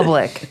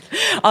TeePublic.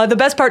 The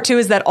best part, too,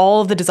 is that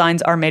all of the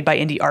designs are made by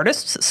indie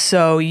artists.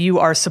 So you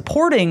are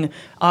supporting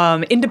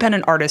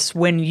independent artists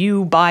when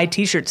you buy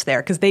T-shirts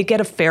there because they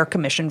get a fair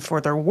commission for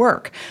their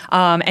work.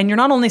 And you're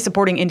not only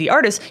supporting indie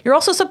artists, you're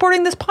also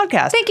supporting this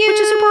podcast. Thank you. Which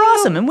is super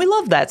awesome. And we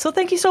love that. So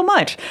thank you so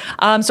much.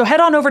 So head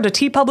on over to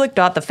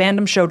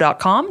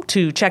tpublic.thefandomshow.com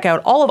to check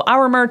out all of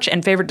our merch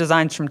and favorite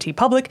designs from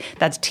TeePublic.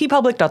 That's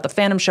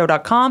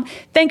tpublic.thefandomshow.com.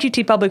 Thank you,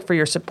 TeePublic, for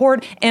your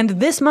support. And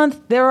this month,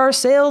 there are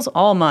sales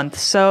all month,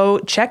 so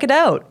check it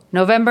out.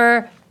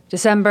 November,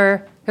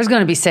 December, there's going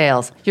to be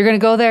sales. You're going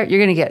to go there, you're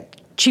going to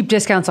get cheap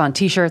discounts on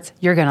t-shirts.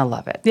 You're going to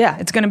love it. Yeah,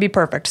 it's going to be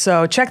perfect.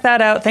 So check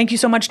that out. Thank you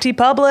so much,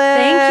 TeePublic.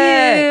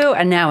 Thank you.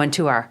 And now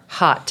into our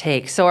hot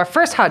take. So our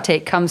first hot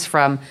take comes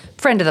from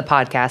friend of the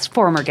podcast,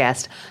 former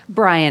guest,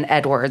 Brian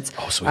Edwards,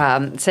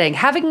 saying,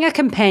 having a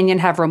companion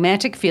have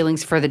romantic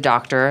feelings for the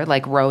Doctor,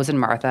 like Rose and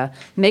Martha,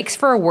 makes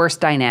for a worse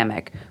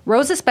dynamic.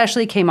 Rose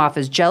especially came off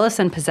as jealous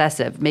and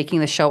possessive, making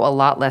the show a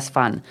lot less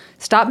fun.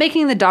 Stop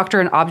making the Doctor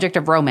an object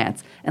of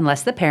romance,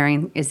 unless the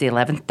pairing is the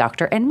 11th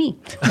Doctor and me.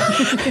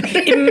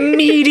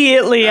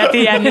 Immediately at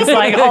the end, it's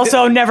like,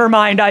 also, never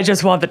mind, I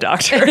just want the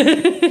Doctor.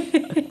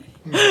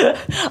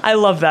 I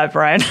love that,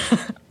 Brian.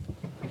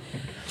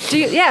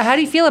 How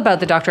do you feel about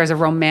the Doctor as a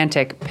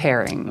romantic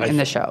pairing in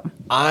the show?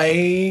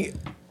 I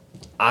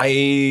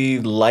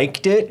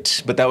liked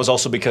it, but that was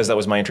also because that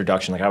was my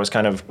introduction. Like I was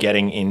kind of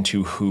getting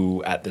into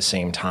Who at the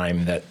same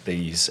time that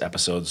these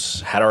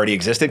episodes had already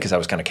existed because I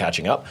was kind of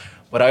catching up.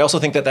 But I also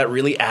think that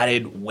really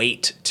added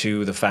weight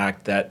to the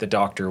fact that the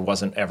Doctor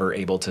wasn't ever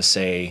able to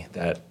say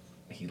that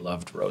he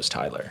loved Rose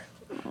Tyler.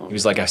 He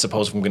was like, I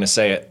suppose I'm going to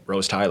say it,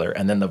 Rose Tyler.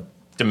 And then the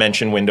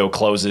dimension window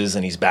closes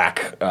and he's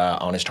back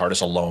on his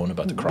TARDIS alone,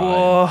 about to cry, and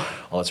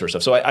all that sort of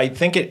stuff. So I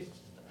think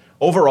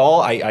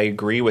overall, I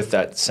agree with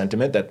that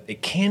sentiment that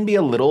it can be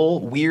a little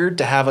weird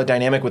to have a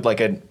dynamic with like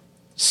a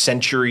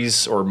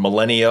centuries or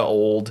millennia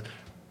old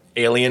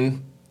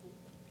alien.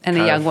 And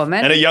a young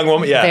woman. And a young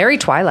woman, yeah. Very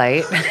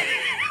Twilight.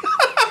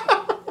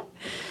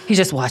 He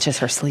just watches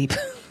her sleep.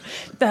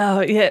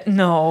 Oh, yeah,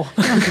 no.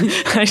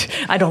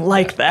 I don't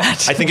like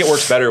that. I think it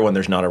works better when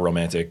there's not a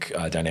romantic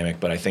dynamic,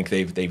 but I think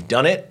they've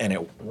done it and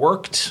it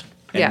worked,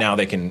 and now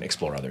they can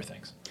explore other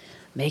things.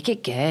 Make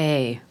it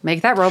gay.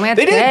 Make that romance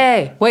They did.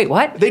 gay. Wait,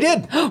 what? They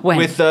did. When?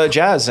 With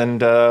Jazz and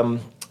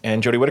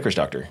Jodie Whittaker's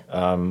Doctor. There's like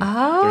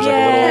a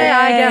little...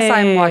 I guess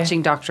I'm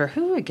watching Doctor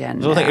Who again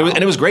now. Thing.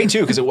 It was great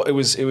too because it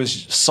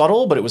was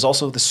subtle, but it was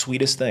also the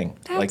sweetest thing.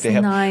 That's they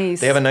have nice.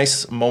 They have a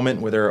nice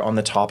moment where they're on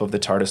the top of the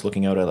TARDIS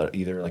looking out at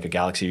either like a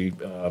galaxy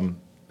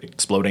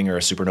exploding or a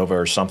supernova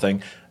or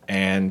something,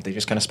 and they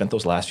just kind of spent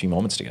those last few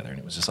moments together, and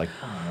it was just like,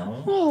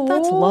 Oh,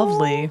 that's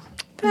lovely.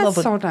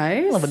 That's so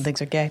nice. I love when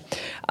things are gay.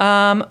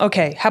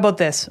 Okay, how about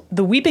this?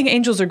 The Weeping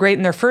Angels are great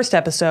in their first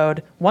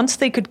episode. Once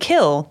they could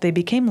kill, they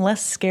became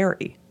less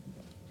scary.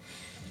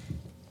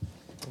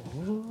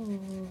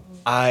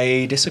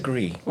 I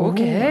disagree.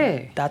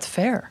 Okay. That's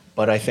fair.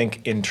 But I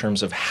think in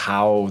terms of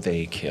how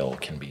they kill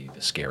can be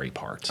the scary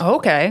part.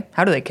 Okay.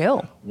 How do they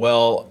kill?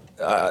 Well,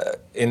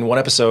 in one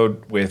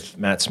episode with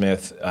Matt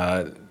Smith,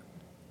 I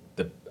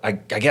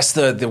guess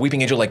the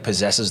Weeping Angel like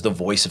possesses the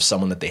voice of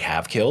someone that they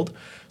have killed.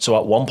 So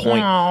at one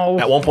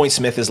point,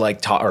 Smith is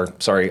like,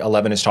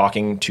 Eleven is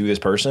talking to this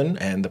person,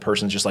 and the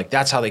person's just like,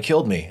 "That's how they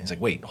killed me." He's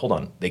like, "Wait, hold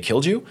on, they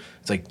killed you?"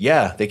 It's like,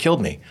 "Yeah, they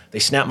killed me. They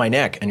snapped my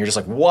neck," and you're just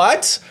like,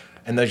 "What?"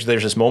 And there's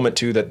this moment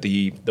too that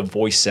the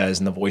voice says,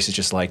 and the voice is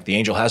just like, "The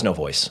angel has no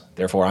voice,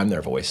 therefore I'm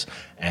their voice."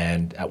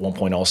 And at one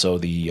point also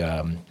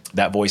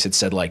that voice had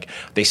said like,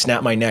 "They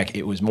snapped my neck.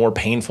 It was more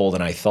painful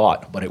than I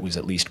thought, but it was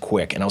at least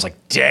quick." And I was like,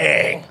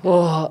 "Dang!"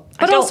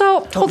 But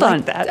also, hold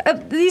on.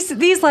 That.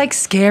 These like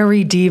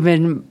scary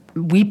demon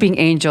weeping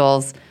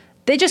angels,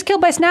 they just kill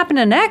by snapping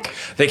a neck?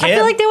 They can. I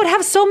feel like they would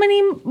have so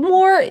many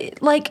more,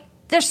 like,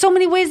 there's so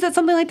many ways that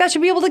something like that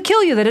should be able to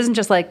kill you that isn't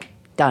just like,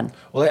 Done.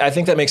 Well, I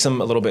think that makes them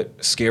a little bit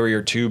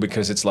scarier too,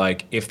 because it's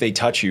like, if they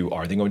touch you,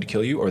 are they going to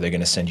kill you, or are they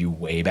going to send you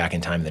way back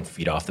in time and then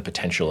feed off the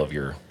potential of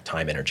your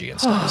time energy and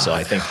stuff? So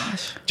I think,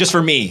 just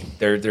for me,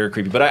 they're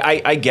creepy. But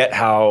I get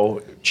how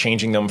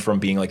changing them from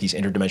being like these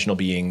interdimensional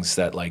beings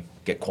that like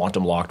get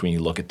quantum locked when you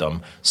look at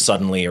them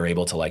suddenly are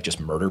able to like just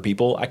murder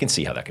people. I can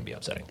see how that can be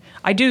upsetting.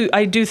 I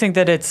do think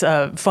that it's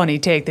a funny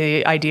take,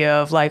 the idea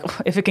of like,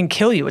 if it can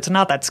kill you, it's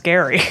not that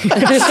scary.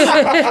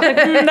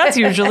 That's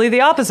usually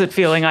the opposite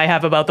feeling I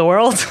have about the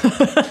world.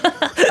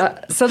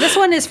 So this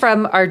one is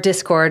from our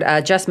Discord,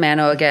 Jess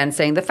Mano again,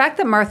 saying, the fact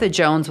that Martha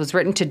Jones was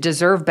written to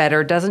deserve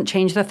better doesn't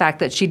change the fact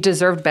that she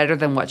deserved better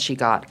than what she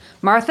got.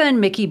 Martha and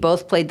Mickey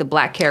both played the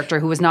black character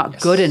who was not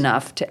good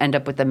enough to end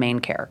up with the main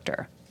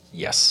character.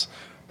 Yes.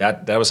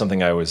 That was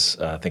something I was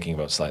thinking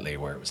about slightly,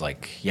 where it was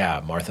like,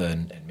 yeah, Martha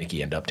and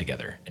Mickey end up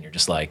together. And you're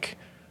just like,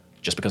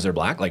 just because they're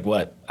black? Like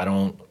what? I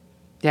don't...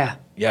 Yeah.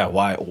 Yeah,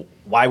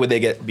 why would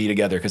they be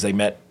together? Because they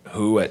met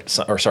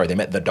they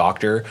met the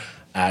doctor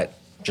at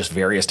just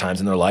various times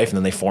in their life, and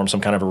then they formed some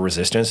kind of a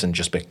resistance, and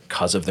just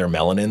because of their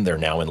melanin, they're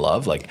now in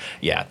love. Like,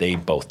 yeah, they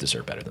both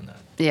deserve better than that.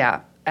 Yeah,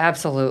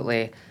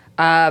 absolutely.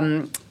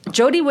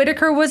 Jodie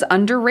Whittaker was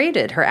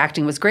underrated. Her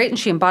acting was great, and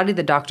she embodied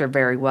the Doctor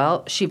very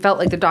well. She felt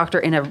like the Doctor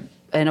in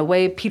a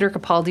way Peter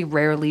Capaldi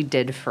rarely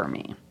did for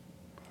me.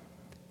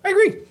 I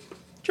agree.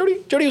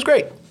 Jodie was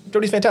great.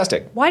 Jodie's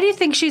fantastic. Why do you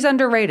think she's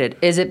underrated?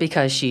 Is it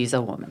because she's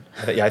a woman?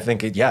 I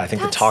think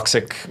the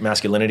toxic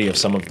masculinity of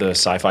some of the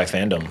sci-fi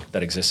fandom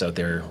that exists out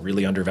there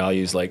really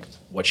undervalues like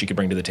what she could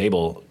bring to the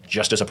table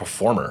just as a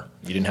performer.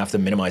 You didn't have to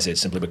minimize it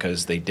simply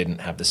because they didn't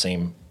have the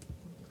same,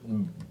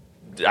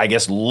 I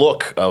guess,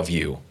 look of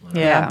you.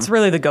 Yeah, it's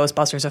really the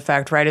Ghostbusters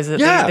effect, right? Is that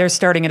they're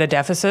starting at a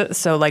deficit,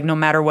 so like no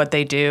matter what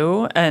they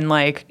do, and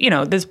like, you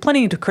know, there's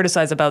plenty to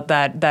criticize about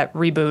that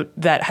reboot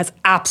that has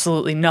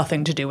absolutely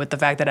nothing to do with the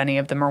fact that any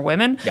of them are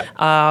women. Yeah.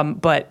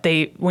 But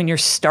when you're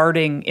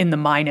starting in the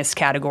minus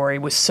category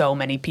with so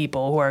many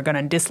people who are going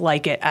to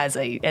dislike it as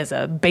a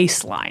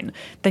baseline,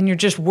 then you're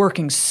just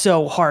working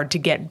so hard to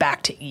get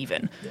back to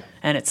even. Yeah.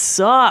 And it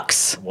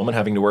sucks. A woman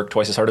having to work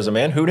twice as hard as a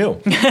man? Who knew?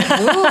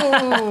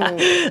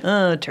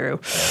 Oh,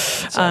 true.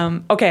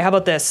 Okay, how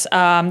about this?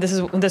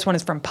 This one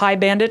is from Pie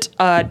Bandit.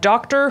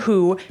 Doctor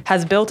Who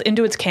has built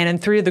into its canon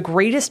 3 of the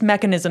greatest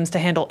mechanisms to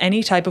handle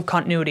any type of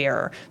continuity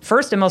error.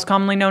 First, and most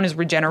commonly known as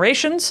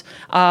regenerations.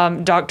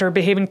 Doctor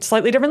behaving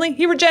slightly differently.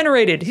 He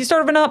regenerated. He's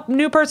sort of a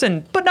new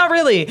person, but not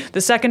really. The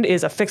second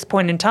is a fixed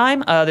point in time.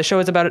 The show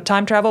is about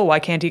time travel. Why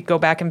can't he go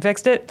back and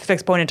fix it?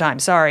 Fixed point in time.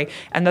 Sorry.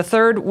 And the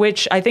third,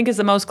 which I think is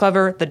the most clever,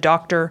 the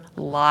Doctor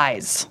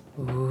lies.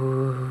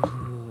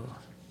 Ooh.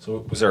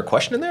 So was there a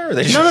question in there? Or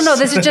No.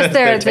 This is just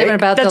their take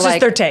about That's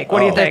just their take. What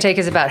do you think? Their take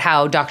is about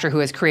how Doctor Who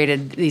has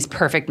created these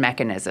perfect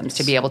mechanisms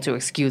to be able to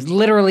excuse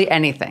literally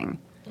anything.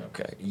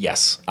 Okay.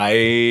 Yes,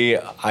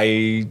 I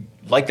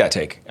like that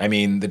take. I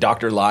mean, the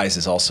Doctor lies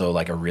is also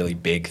like a really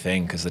big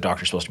thing, because the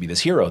Doctor's supposed to be this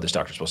hero. This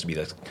Doctor's supposed to be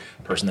this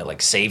person that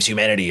like saves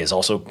humanity. Is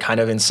also kind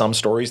of in some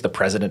stories the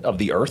president of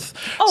the Earth.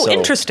 Oh, so,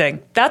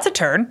 interesting. That's a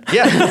turn.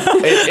 Yeah,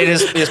 it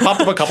has popped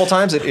up a couple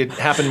times. It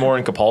happened more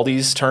in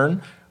Capaldi's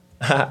turn.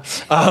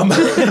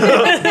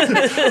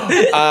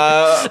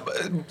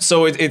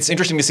 So it's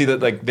interesting to see that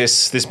like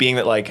this being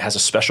that like has a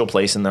special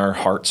place in their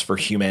hearts for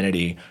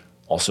humanity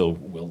also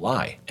will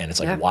lie. And it's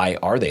like, why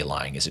are they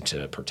lying? Is it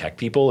to protect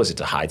people? Is it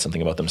to hide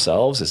something about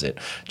themselves? Is it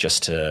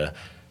just to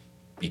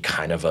be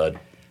kind of a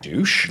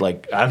douche?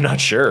 Like, I'm not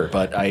sure.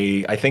 But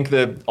I think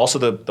the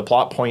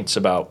plot points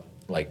about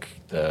like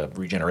the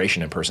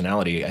regeneration and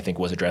personality, I think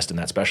was addressed in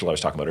that special I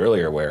was talking about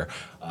earlier, where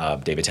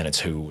David Tennant's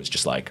Who was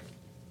just like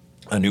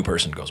a new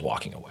person goes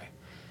walking away.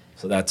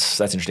 So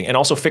that's interesting. And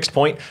also fixed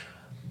point.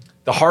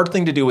 The hard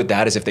thing to do with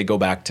that is if they go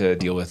back to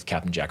deal with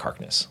Captain Jack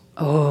Harkness.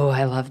 Oh,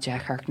 I love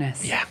Jack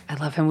Harkness. Yeah. I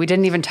love him. We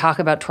didn't even talk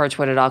about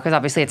Torchwood at all, because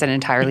obviously it's an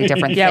entirely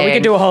different thing. Yeah, we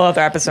could do a whole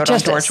other episode on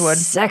Torchwood. A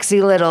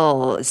sexy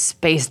little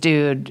space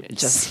dude.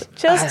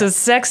 Just a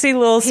sexy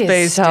little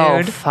space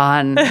dude. So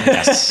fun.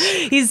 Yes.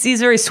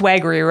 He's very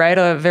swaggery, right?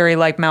 A very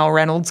like Mal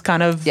Reynolds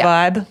kind of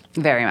vibe.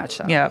 Very much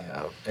so.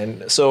 Yeah.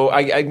 And so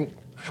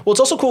well,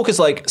 it's also cool because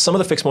like some of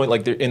the fixed point,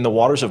 like in the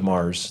Waters of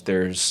Mars,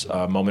 there's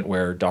a moment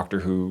where Doctor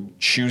Who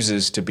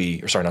chooses to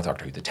be, or sorry, not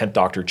Doctor Who, the 10th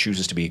Doctor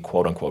chooses to be,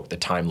 quote unquote, the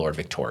Time Lord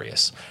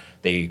victorious.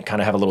 They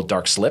kind of have a little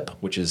dark slip,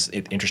 which is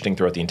interesting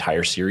throughout the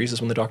entire series, is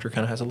when the Doctor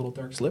kind of has a little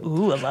dark slip.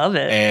 Ooh, I love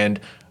it.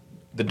 And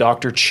the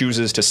Doctor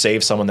chooses to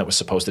save someone that was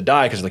supposed to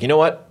die because like, you know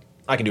what?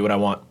 I can do what I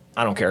want.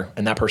 I don't care.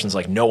 And that person's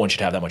like, no one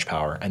should have that much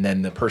power. And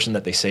then the person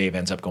that they save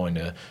ends up going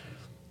to,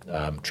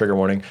 trigger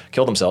warning,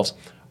 kill themselves.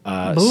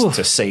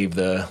 To save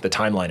the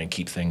timeline and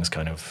keep things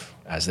kind of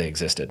as they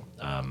existed.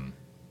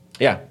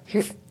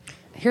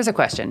 Here's a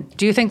question.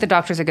 Do you think the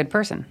Doctor's a good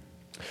person?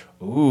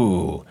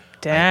 Ooh.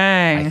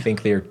 Dang. I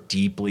think they're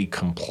deeply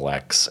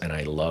complex, and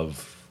I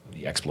love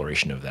the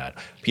exploration of that.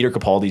 Peter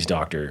Capaldi's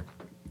Doctor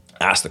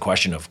asked the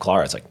question of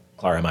Clara. It's like,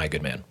 Clara, am I a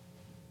good man?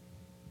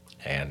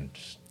 And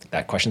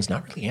that question's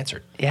not really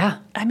answered. Yeah.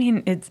 I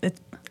mean, it's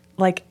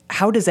like,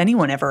 how does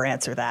anyone ever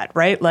answer that,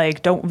 right?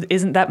 Like,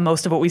 isn't that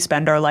most of what we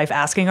spend our life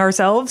asking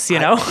ourselves, you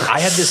know? I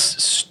had this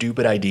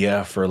stupid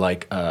idea for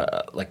like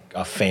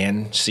a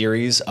fan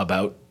series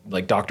about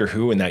like Doctor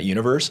Who in that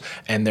universe,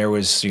 and there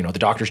was, the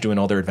Doctors doing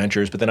all their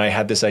adventures, but then I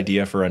had this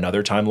idea for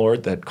another Time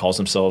Lord that calls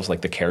themselves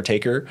like the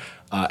Caretaker,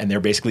 and they're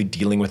basically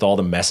dealing with all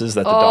the messes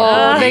that the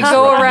Doctor they leaves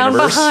go throughout the around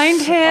universe.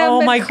 behind him. Oh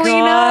and my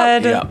clean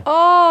God. Up. Yeah.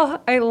 Oh,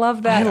 I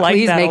love that. I like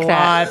Please that make a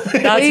that. lot.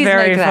 That's Please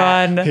very make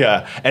that. fun.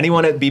 Yeah,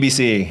 anyone at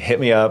BBC, hit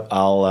me up.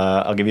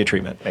 I'll give you a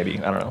treatment. Maybe,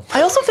 I don't know.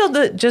 I also feel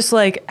that just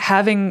like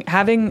having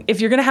if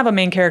you're going to have a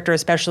main character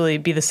especially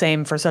be the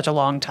same for such a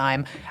long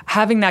time,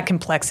 having that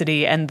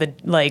complexity and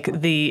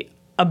the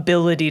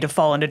ability to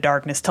fall into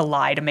darkness, to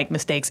lie, to make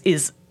mistakes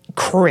is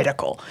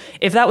critical.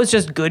 If that was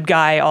just good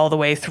guy all the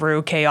way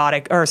through,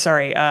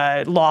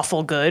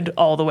 lawful good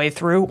all the way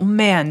through,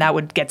 man, that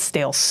would get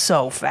stale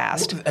so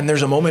fast. And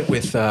there's a moment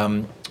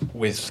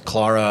with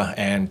Clara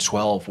and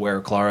 12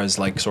 where Clara is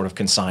like sort of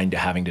consigned to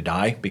having to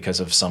die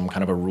because of some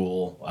kind of a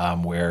rule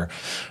where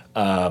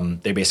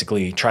they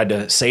basically tried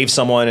to save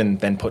someone and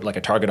then put like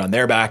a target on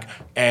their back,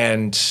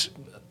 and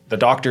the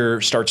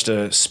Doctor starts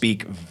to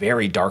speak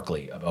very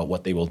darkly about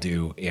what they will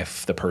do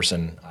if the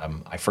person,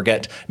 I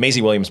forget,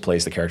 Maisie Williams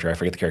plays the character, I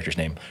forget the character's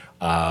name,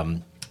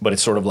 but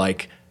it's sort of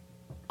like,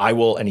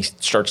 and he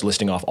starts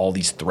listing off all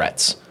these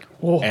threats.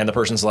 Whoa. And the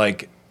person's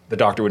like, the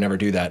Doctor would never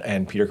do that.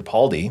 And Peter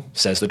Capaldi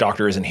says, the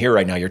Doctor isn't here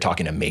right now, you're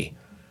talking to me.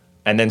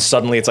 And then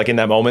suddenly it's like in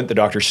that moment, the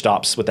Doctor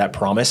stops with that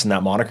promise and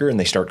that moniker, and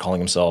they start calling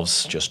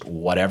themselves just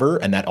whatever.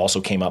 And that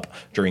also came up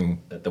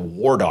during the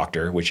War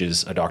Doctor, which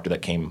is a Doctor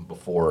that came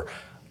before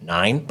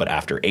 9, but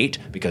after 8,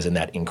 because in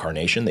that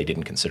incarnation, they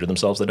didn't consider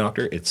themselves the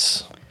Doctor.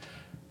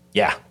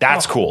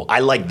 That's cool.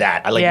 I like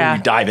that. I like when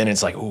you dive in and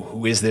it's like, ooh,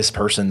 who is this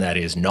person that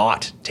is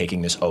not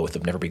taking this oath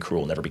of never be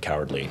cruel, never be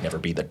cowardly, never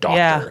be the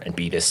Doctor, and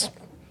be this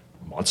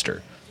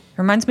monster.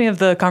 Reminds me of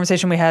the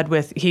conversation we had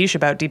with Heish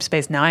about Deep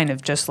Space Nine,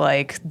 of just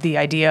like the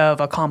idea of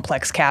a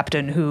complex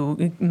captain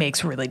who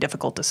makes really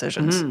difficult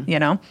decisions, you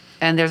know?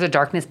 And there's a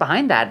darkness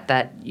behind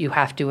that you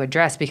have to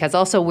address, because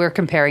also we're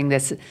comparing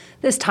this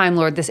Time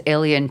Lord, this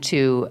alien,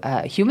 to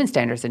human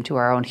standards and to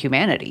our own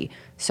humanity.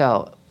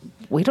 So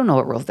we don't know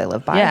what rules they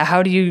live by. Yeah,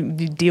 how do you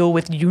deal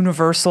with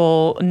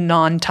universal,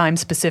 non-time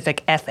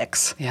specific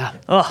ethics? Yeah.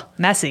 Ugh,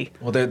 messy.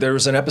 Well, there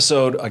was an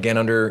episode, again,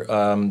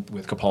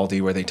 with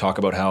Capaldi, where they talk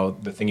about how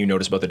the thing you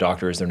notice about the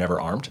Doctor is they're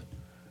never armed.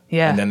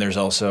 Yeah. And then there's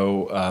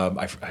also,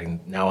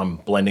 now I'm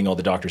blending all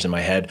the Doctors in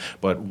my head,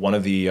 but one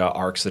of the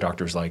arcs, the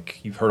Doctor's like,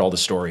 you've heard all the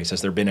stories,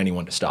 has there been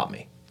anyone to stop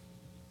me?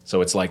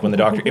 So it's like when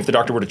if the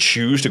Doctor were to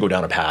choose to go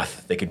down a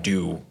path, they could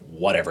do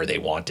whatever they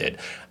wanted.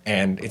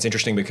 And it's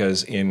interesting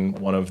because in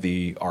one of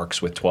the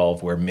arcs with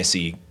 12 where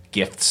Missy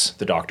gifts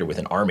the Doctor with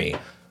an army,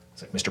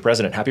 it's like, Mr.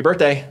 President, happy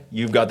birthday.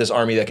 You've got this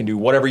army that can do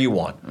whatever you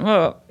want.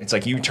 It's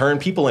like you turn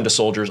people into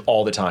soldiers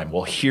all the time.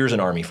 Well, here's an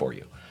army for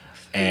you.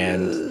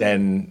 And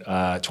then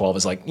 12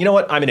 is like, you know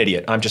what? I'm an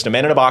idiot. I'm just a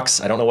man in a box.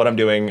 I don't know what I'm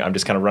doing. I'm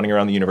just kind of running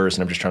around the universe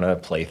and I'm just trying to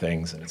play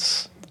things. And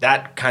it's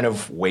that kind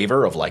of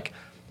waver of like,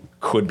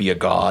 could be a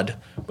god,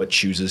 but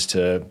chooses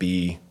to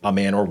be a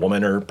man or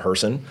woman or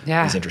person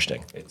is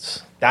interesting.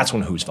 That's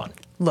when Who's fun.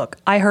 Look,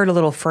 I heard a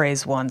little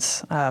phrase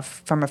once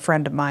from a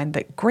friend of mine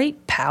that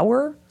great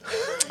power,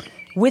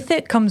 with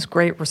it comes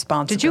great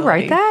responsibility. Did you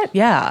write that?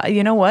 Yeah.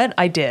 You know what?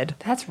 I did.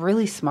 That's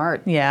really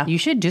smart. Yeah. You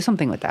should do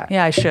something with that.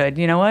 Yeah, I should.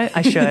 You know what?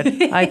 I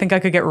should. I think I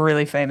could get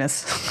really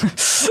famous.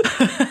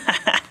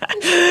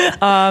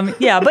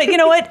 But you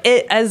know what?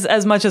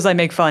 As much as I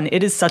make fun,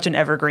 it is such an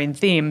evergreen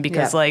theme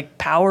because like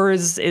power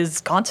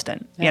is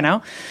constant, you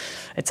know?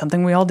 It's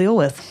something we all deal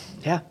with.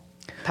 Yeah.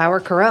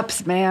 Power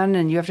corrupts, man,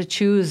 and you have to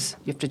choose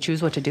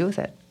what to do with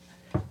it.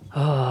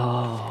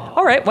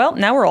 All right. Well,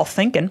 now we're all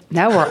thinking.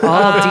 Now we're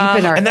all deep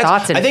in our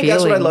thoughts and I think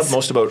feelings. that's what I love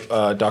most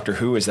about Doctor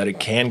Who is that it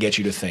can get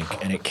you to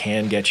think, and it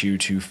can get you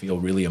to feel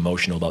really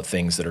emotional about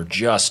things that are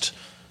just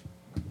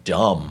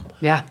dumb.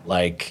 Yeah.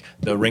 Like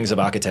the Rings of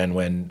Akaten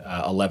when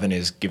 11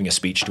 is giving a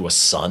speech to a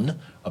son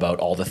about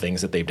all the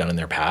things that they've done in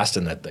their past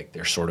and that like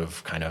they're sort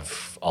of kind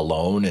of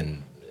alone,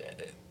 and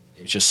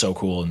it's just so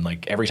cool. And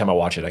like every time I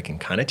watch it, I can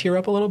kind of tear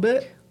up a little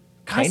bit.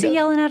 Why is he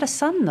yelling at a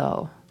son,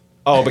 though?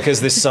 Oh, because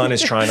this son is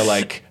trying to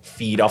like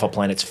feed off a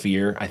planet's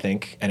fear, I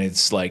think. And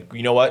it's like,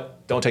 you know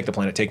what? Don't take the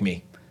planet, take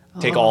me.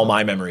 Take all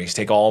my memories,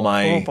 take all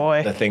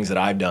the things that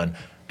I've done.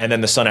 And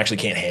then the son actually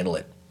can't handle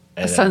it.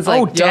 And The son's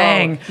like,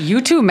 dang.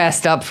 you two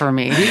messed up for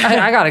me.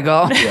 I gotta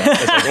go.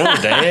 it's like,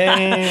 oh,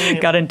 dang.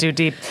 Got in too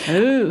deep.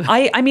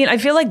 I mean, I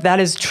feel like that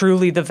is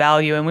truly the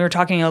value. And we were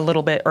talking a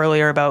little bit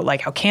earlier about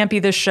like how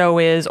campy this show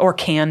is or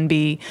can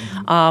be.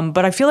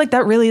 But I feel like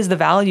that really is the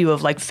value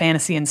of like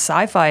fantasy and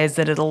sci-fi, is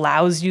that it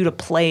allows you to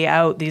play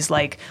out these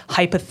like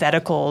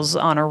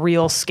hypotheticals on a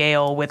real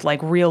scale with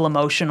like real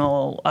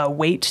emotional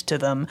weight to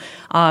them.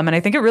 And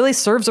I think it really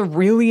serves a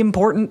really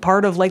important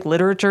part of like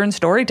literature and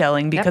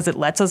storytelling because it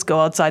lets us go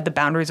outside the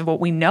boundaries of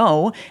what we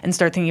know and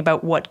start thinking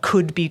about what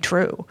could be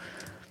true.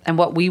 and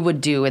what we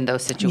would do in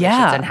those situations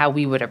Yeah. and how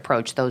we would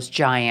approach those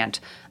giant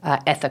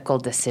ethical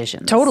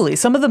decisions. Totally.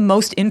 Some of the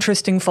most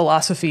interesting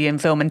philosophy in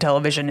film and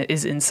television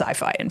is in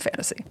sci-fi and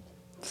fantasy.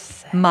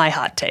 My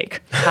hot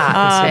take.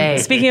 Hot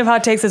take. Speaking of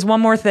hot takes, there's one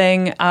more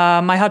thing.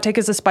 My hot take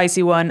is a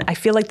spicy one. I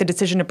feel like the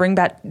decision to bring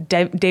back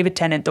David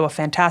Tennant, though a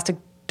fantastic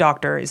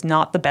Doctor, is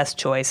not the best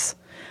choice.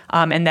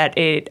 And that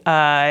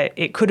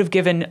it could have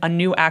given a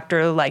new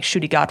actor like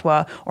Ncuti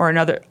Gatwa or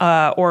another,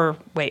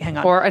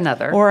 Or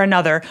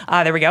another,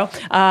 there we go,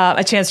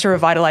 a chance to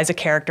revitalize a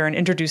character and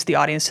introduce the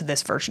audience to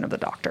this version of the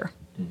Doctor.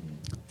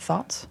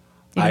 Thoughts?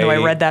 Even though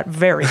I read that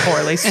very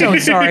poorly. So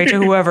sorry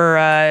to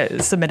whoever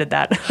submitted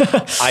that.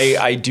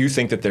 I do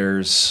think that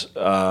there's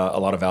a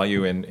lot of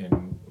value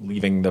in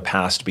leaving the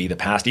past be the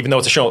past, even though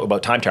it's a show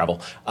about time travel.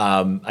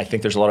 I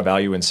think there's a lot of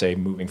value in, say,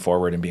 moving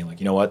forward and being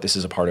like, you know what, this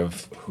is a part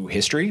of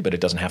history, but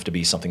it doesn't have to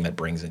be something that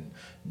brings in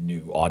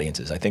new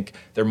audiences. I think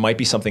there might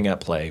be something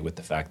at play with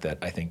the fact that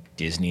I think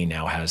Disney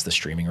now has the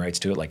streaming rights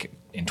to it. Like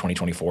in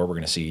 2024, we're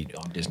going to see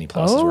on Disney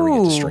Plus is where we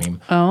get to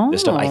stream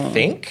this stuff, I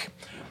think.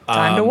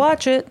 Time to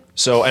watch it.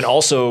 So, and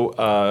also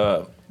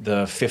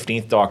the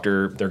 15th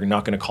Doctor, they're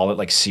not going to call it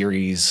like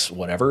series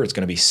whatever. It's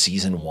going to be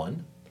season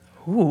 1.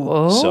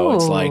 So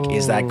it's like,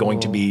 is that going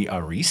to be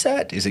a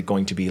reset? Is it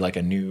going to be like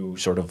a new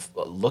sort of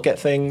look at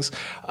things?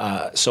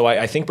 So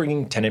I think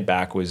bringing Tennant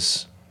back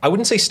was, I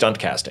wouldn't say stunt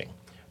casting,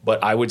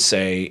 but I would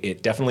say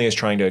it definitely is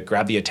trying to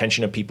grab the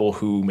attention of people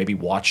who maybe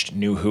watched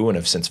New Who and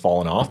have since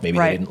fallen off. Maybe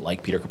they didn't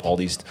like Peter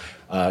Capaldi's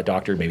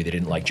Doctor. Maybe they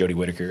didn't like Jodie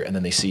Whittaker. And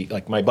then they see,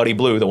 like my buddy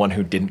Blue, the one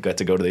who didn't get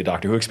to go to the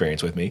Doctor Who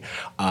experience with me.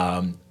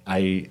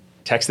 I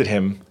texted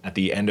him at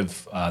the end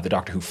of the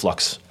Doctor Who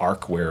Flux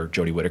arc where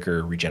Jodie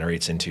Whittaker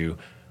regenerates into,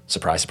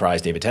 surprise,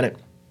 surprise, David Tennant.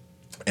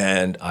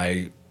 And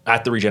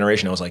at the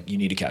regeneration, I was like, you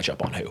need to catch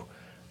up on Who.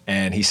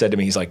 And he said to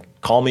me, he's like,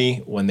 call me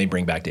when they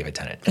bring back David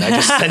Tennant. And I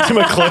just sent him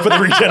a clip of the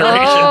regeneration.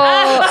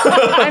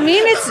 I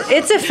mean,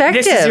 it's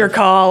effective. This is your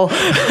call.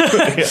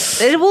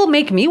 It will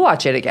make me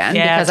watch it again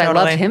because I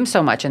totally. loved him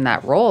so much in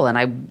that role, and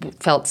I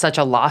felt such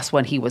a loss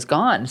when he was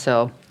gone.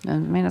 So, I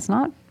mean, it's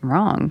not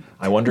wrong.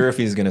 I wonder if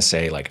he's going to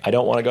say, like, I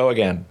don't want to go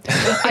again.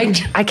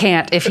 I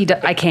can't.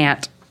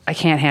 I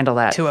can't handle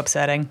that. Too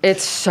upsetting.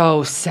 It's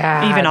so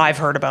sad. Even I've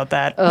heard about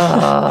that.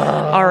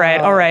 All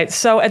right.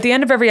 So at the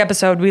end of every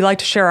episode, we like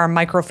to share our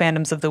micro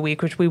fandoms of the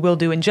week, which we will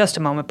do in just a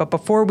moment. But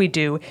before we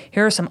do,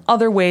 here are some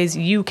other ways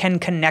you can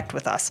connect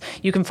with us.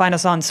 You can find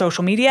us on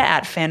social media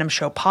at Fandom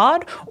Show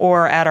Pod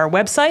or at our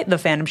website,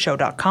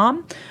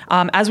 thefandomshow.com.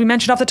 As we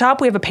mentioned off the top,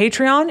 we have a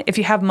Patreon. If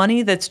you have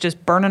money that's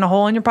just burning a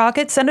hole in your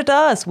pocket, send it to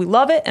us. We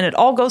love it, and it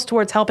all goes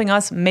towards helping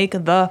us make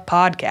the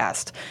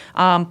podcast.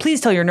 Please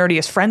tell your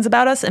nerdiest friends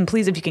about us, and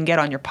please, if you can get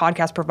on your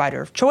podcast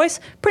provider of choice,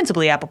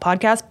 principally Apple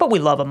Podcasts, but we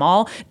love them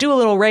all. Do a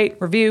little rate,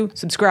 review,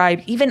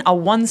 subscribe. Even a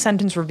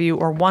one-sentence review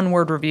or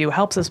one-word review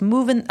helps us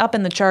move up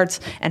in the charts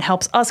and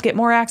helps us get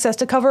more access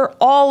to cover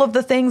all of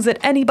the things that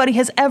anybody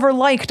has ever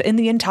liked in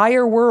the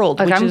entire world,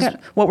 which is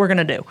what we're going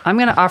to do. I'm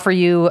going to offer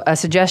you a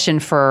suggestion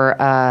for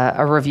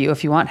a review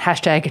if you want.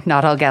 Hashtag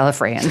not all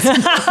Gallifreyans.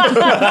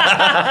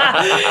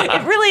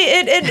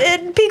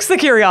 It piques the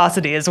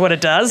curiosity is what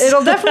it does.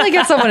 It'll definitely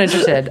get someone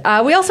interested.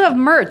 We also have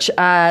merch,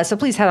 so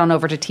please head on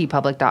over to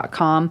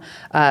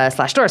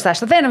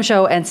tpublic.com/store/The Fandom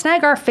Show and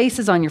snag our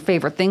faces on your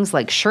favorite things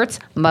like shirts,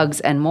 mugs,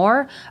 and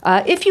more.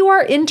 If you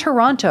are in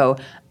Toronto,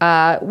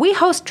 we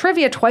host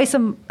trivia twice a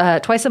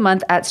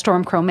month at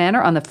Stormcrow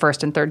Manor on the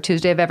first and third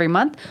Tuesday of every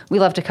month. We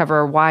love to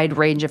cover a wide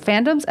range of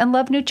fandoms and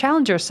love new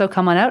challengers, so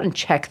come on out and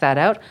check that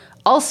out.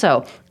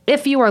 Also,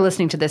 if you are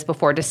listening to this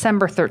before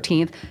December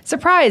 13th,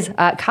 surprise,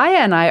 Kaya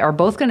and I are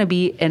both going to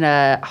be in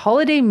a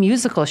holiday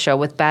musical show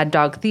with Bad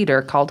Dog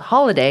Theatre called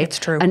Holiday. It's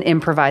true. An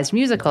improvised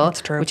musical, It's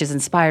true. which is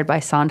inspired by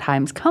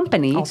Sondheim's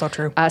Company. Also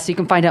true. So you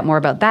can find out more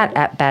about that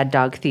at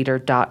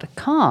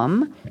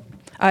baddogtheatre.com.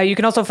 You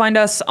can also find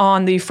us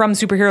on the From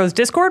Superheroes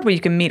Discord, where you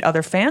can meet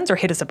other fans or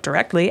hit us up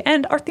directly.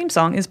 And our theme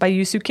song is by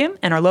Yusu Kim,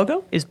 and our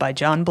logo is by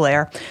John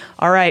Blair.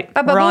 All right,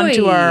 Baba we're on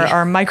to Booey.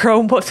 our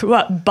micro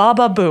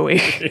Baba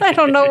Booey. I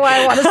don't know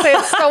why I want to say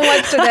it so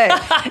much today.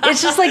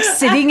 It's just like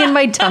sitting in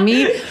my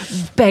tummy,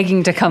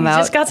 begging to come out.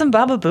 Just got some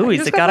Baba Booies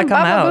just that got got to some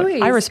come Baba out.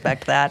 Booies. I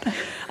respect that.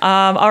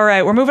 All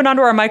right, we're moving on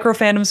to our micro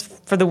fandoms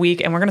for the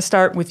week, and we're going to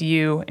start with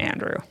you,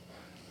 Andrew.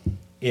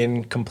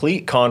 In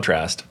complete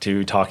contrast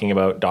to talking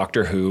about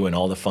Doctor Who and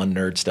all the fun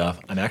nerd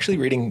stuff, I'm actually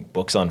reading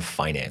books on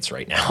finance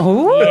right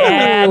now.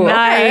 Yeah,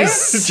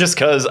 nice. Just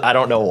because I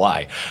don't know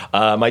why.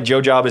 My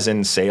job is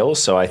in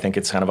sales, so I think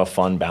it's kind of a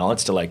fun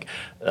balance to like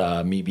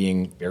me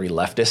being very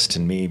leftist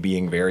and me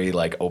being very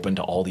like open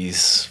to all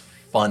these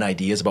fun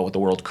ideas about what the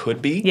world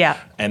could be. Yeah.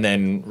 And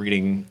then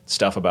reading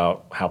stuff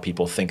about how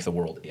people think the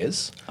world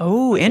is. Oh,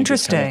 I think it's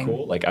interesting. kinda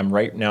cool. Like I'm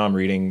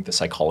reading The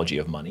Psychology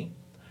of Money.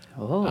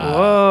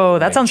 Whoa,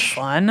 that sounds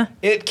fun.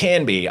 It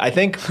can be. I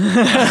think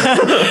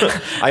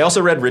I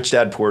also read Rich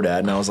Dad, Poor Dad,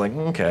 and I was like,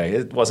 okay,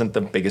 it wasn't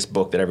the biggest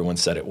book that everyone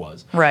said it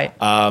was. Right.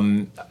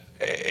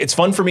 It's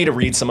fun for me to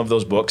read some of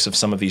those books of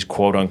some of these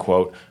quote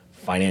unquote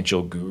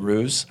financial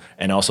gurus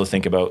and also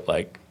think about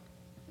like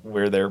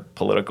where their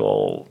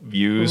political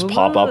views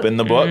pop up in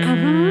the book.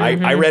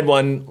 I read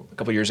one a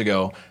couple years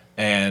ago,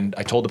 and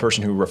I told the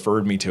person who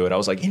referred me to it, I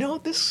was like,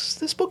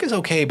 this book is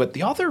okay, but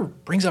the author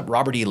brings up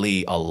Robert E.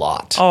 Lee a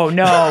lot. Oh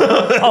no!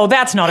 Oh,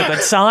 that's not a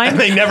good sign.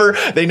 They never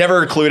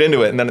clued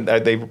into it, and then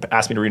they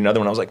asked me to read another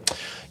one. I was like,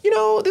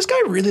 this guy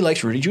really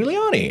likes Rudy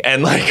Giuliani,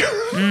 and like,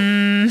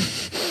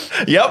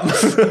 yep.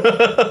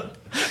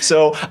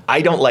 So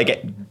I don't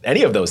like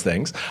any of those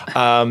things.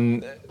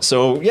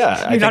 So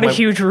yeah, You're not a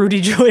huge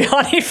Rudy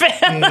Giuliani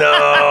fan.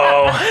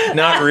 No,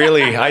 not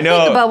really. I know.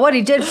 Think about what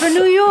he did for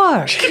New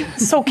York.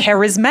 So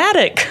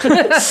charismatic.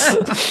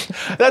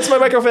 That's my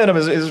micro fandom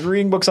is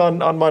reading books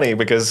on money,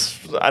 because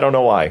I don't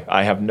know why.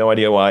 I have no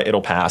idea why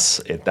it'll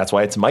pass. That's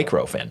why it's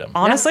micro fandom.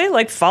 Honestly,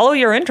 like, follow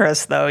your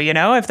interests, though.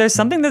 If there's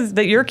something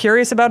that you're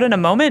curious about in a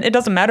moment, it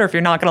doesn't matter if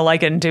you're not going to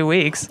like it in 2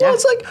 weeks. Well,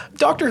 it's like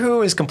Doctor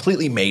Who is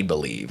completely made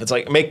believe. It's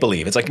like make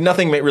believe. It's like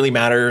nothing really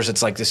matters.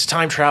 It's like this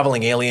time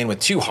traveling alien with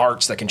 2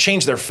 hearts that can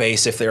change their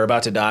face if they're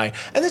about to die.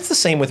 And it's the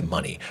same with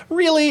money.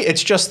 Really,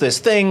 it's just this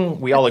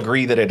thing. We all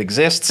agree that it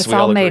exists. It's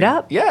all made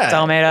up. Yeah. It's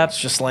all made up. It's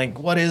just like,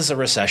 what is a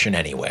recession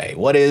anyway?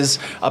 What is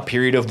a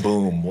period of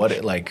boom? What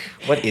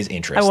is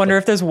interest? I wonder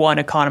if there's one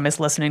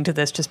economist listening to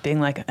this just being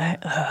like,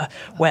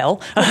 actually.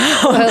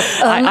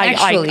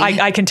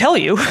 I can tell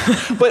you.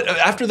 But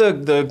after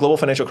the global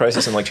financial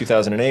crisis in like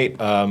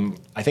 2008,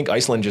 I think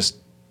Iceland just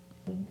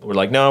were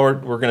like, no,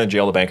 we're going to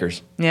jail the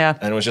bankers. Yeah.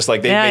 And it was just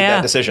like they made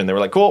that decision. They were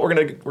like, cool, we're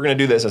going to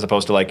do this, as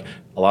opposed to like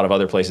a lot of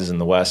other places in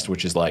the West,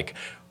 which is like,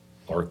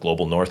 or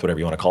global North, whatever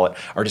you want to call it,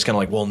 are just kind of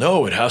like, well,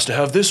 no, it has to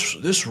have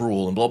this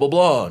rule and blah, blah,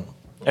 blah.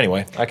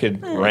 Anyway, I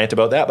could rant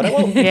about that, but I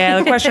won't. Yeah,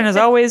 the question is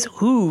always,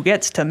 who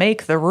gets to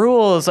make the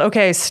rules?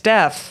 Okay,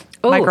 Steph.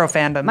 Micro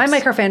fandoms. My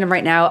micro fandom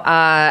right now,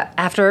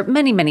 after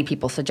many, many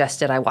people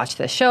suggested I watch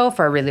this show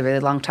for a really,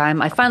 really long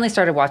time, I finally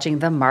started watching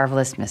The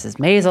Marvelous Mrs.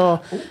 Maisel,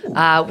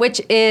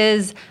 which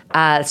is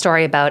a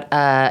story about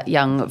a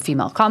young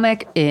female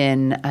comic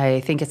in, I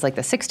think it's like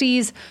the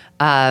 60s,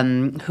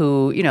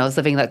 who, is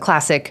living the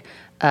classic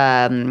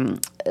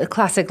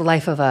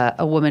life of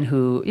a woman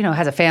who,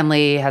 has a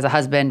family, has a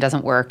husband,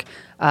 doesn't work.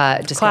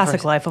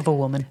 Classic life of a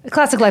woman.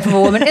 Classic life of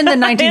a woman in the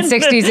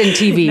 1960s in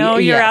TV. No,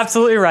 you're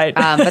absolutely right.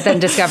 But then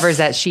discovers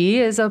that she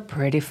is a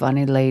pretty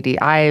funny lady.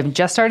 I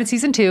just started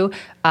season 2,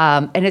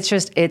 and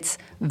it's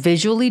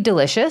visually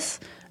delicious.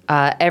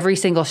 Every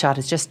single shot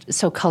is just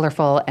so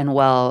colorful and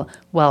well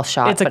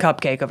shot. It's a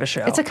cupcake of a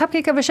show. It's a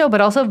cupcake of a show,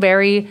 but also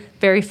very,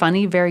 very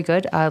funny, very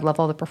good. I love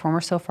all the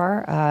performers so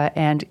far,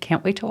 and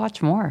can't wait to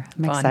watch more.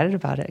 I'm excited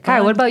about it. Kai,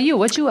 what about you?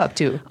 What you up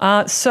to?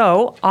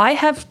 So I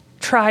have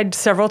tried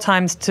several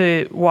times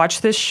to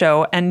watch this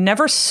show and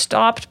never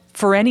stopped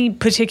for any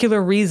particular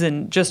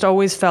reason, just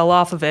always fell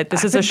off of it.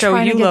 This is a show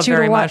you love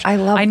very much. I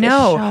love I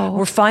know. This show.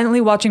 We're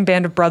finally watching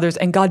Band of Brothers,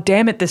 and God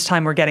damn it, this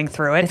time we're getting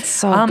through it. It's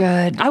so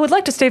good. I would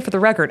like to state for the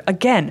record,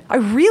 again, I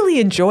really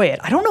enjoy it.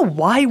 I don't know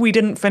why we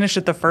didn't finish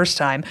it the first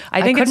time.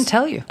 I couldn't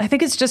tell you. I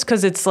think it's just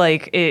because it's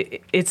like,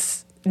 it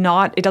doesn't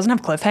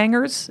have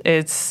cliffhangers.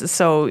 It's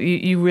so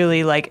you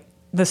really like,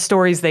 the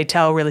stories they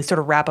tell really sort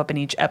of wrap up in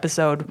each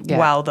episode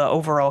while the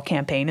overall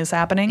campaign is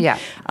happening. Yeah.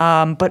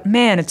 But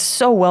man, it's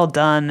so well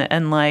done,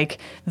 and like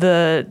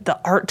the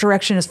art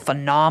direction is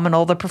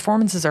phenomenal. The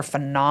performances are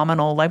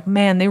phenomenal. Like,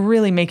 man, they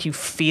really make you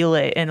feel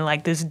it in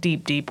like this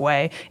deep, deep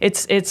way.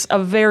 It's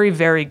a very,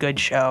 very good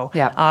show.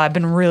 Yeah. I've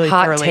been really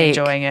thoroughly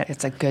enjoying it.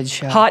 It's a good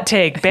show. Hot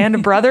take: Band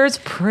of Brothers,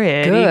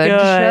 pretty Good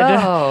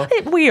show.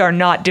 We are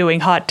not doing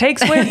hot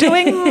takes. We're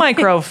doing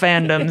micro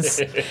fandoms.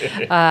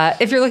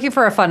 If you're looking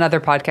for a fun other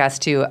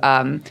podcast too,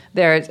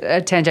 they're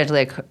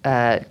tangentially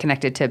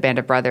connected to Band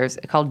of Brothers,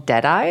 called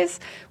Dead Eyes,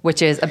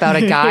 which is about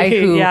a guy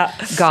who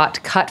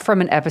got cut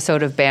from an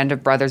episode of Band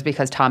of Brothers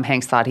because Tom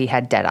Hanks thought he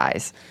had dead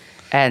eyes,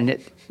 and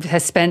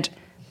has spent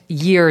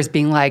years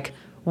being like,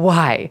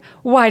 why?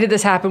 Why did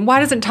this happen? Why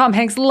doesn't Tom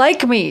Hanks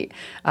like me?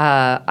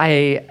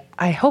 I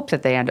hope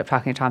that they end up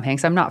talking to Tom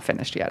Hanks. I'm not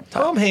finished yet.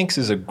 Tom Hanks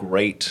is a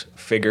great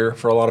figure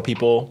for a lot of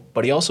people,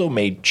 but he also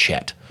made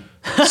Chet.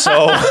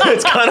 So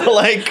it's kind of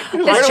like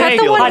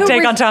hot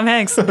take on Tom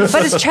Hanks.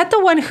 But is Chet the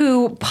one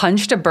who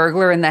punched a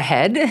burglar in the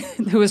head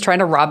who was trying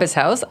to rob his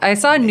house? I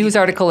saw a news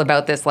article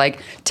about this like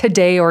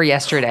today or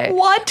yesterday.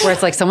 What? Where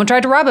it's like someone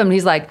tried to rob him and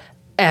he's like,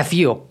 F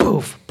you,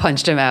 poof,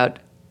 punched him out.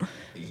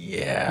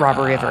 Yeah.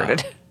 Robbery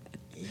averted.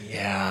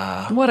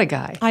 Yeah. What a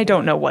guy. I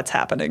don't know what's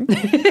happening.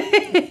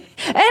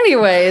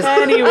 Anyways,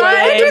 Andrew,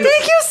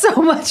 thank you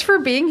so much for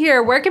being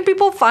here. Where can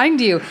people find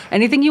you?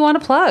 Anything you want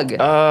to plug?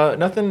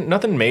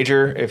 Nothing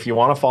major. If you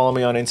want to follow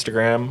me on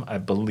Instagram, I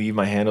believe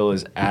my handle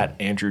is at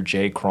Andrew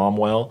J.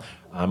 Cromwell.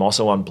 I'm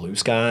also on Blue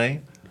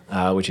Sky,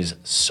 which is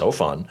so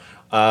fun.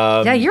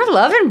 Yeah, you're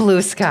loving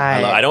Blue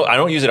Sky. I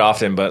don't use it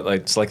often, but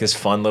like, it's like this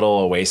fun little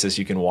oasis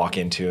you can walk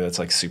into that's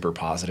like super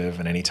positive.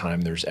 And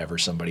anytime there's ever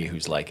somebody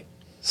who's like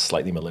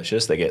slightly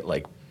malicious, they get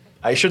like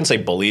I shouldn't say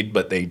bullied,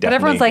 but they definitely. But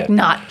everyone's like,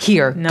 not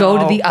here. No. Go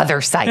to the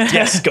other site.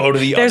 Yes, go to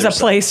the There's other a side.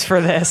 place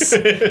for this.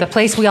 The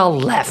place we all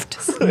left.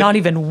 Not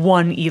even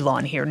one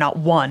Elon here. Not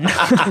one.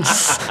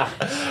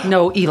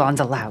 No Elon's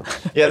allowed.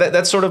 Yeah,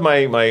 that's sort of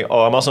my.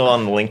 I'm also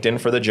on LinkedIn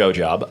for the Joe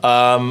job.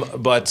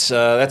 But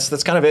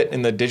that's kind of it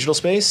in the digital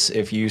space.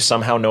 If you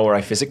somehow know where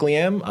I physically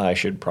am, I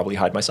should probably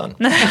hide my son.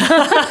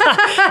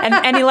 And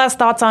any last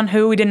thoughts on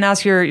Who? We didn't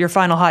ask your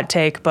final hot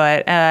take,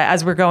 but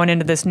as we're going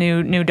into this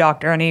new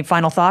Doctor, any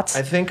final thoughts?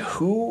 I think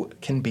Who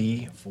can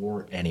be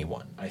for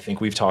anyone. I think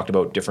we've talked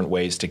about different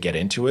ways to get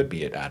into it,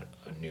 be it at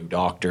a new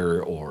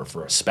Doctor or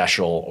for a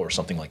special or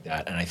something like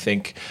that. And I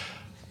think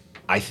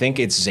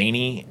it's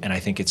zany and I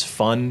think it's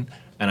fun.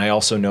 And I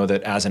also know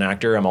that as an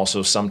actor, I'm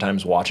also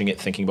sometimes watching it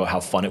thinking about how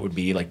fun it would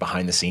be like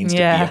behind the scenes to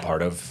be a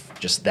part of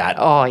just that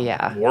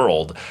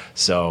world.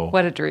 So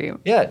What a dream.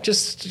 yeah,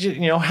 just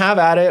have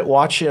at it,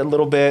 watch it a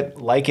little bit,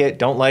 like it,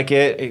 don't like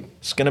it.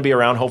 It's going to be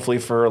around hopefully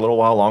for a little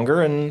while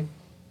longer and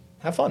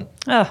have fun.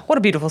 Oh, what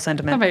a beautiful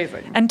sentiment.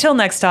 Amazing. Until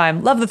next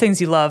time, love the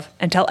things you love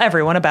and tell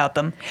everyone about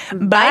them.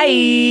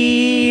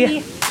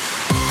 Bye.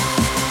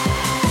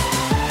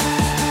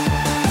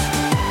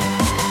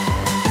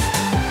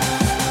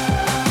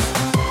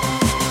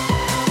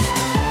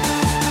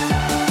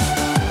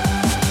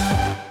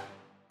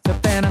 The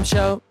Phantom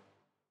Show.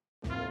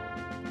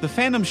 The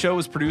Fandom Show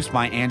is produced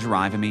by Andrew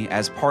Ivamy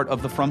as part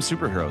of the From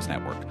Superheroes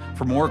Network.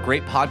 For more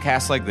great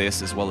podcasts like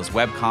this, as well as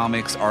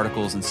webcomics,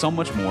 articles, and so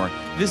much more,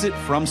 visit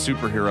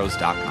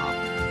FromSuperheroes.com.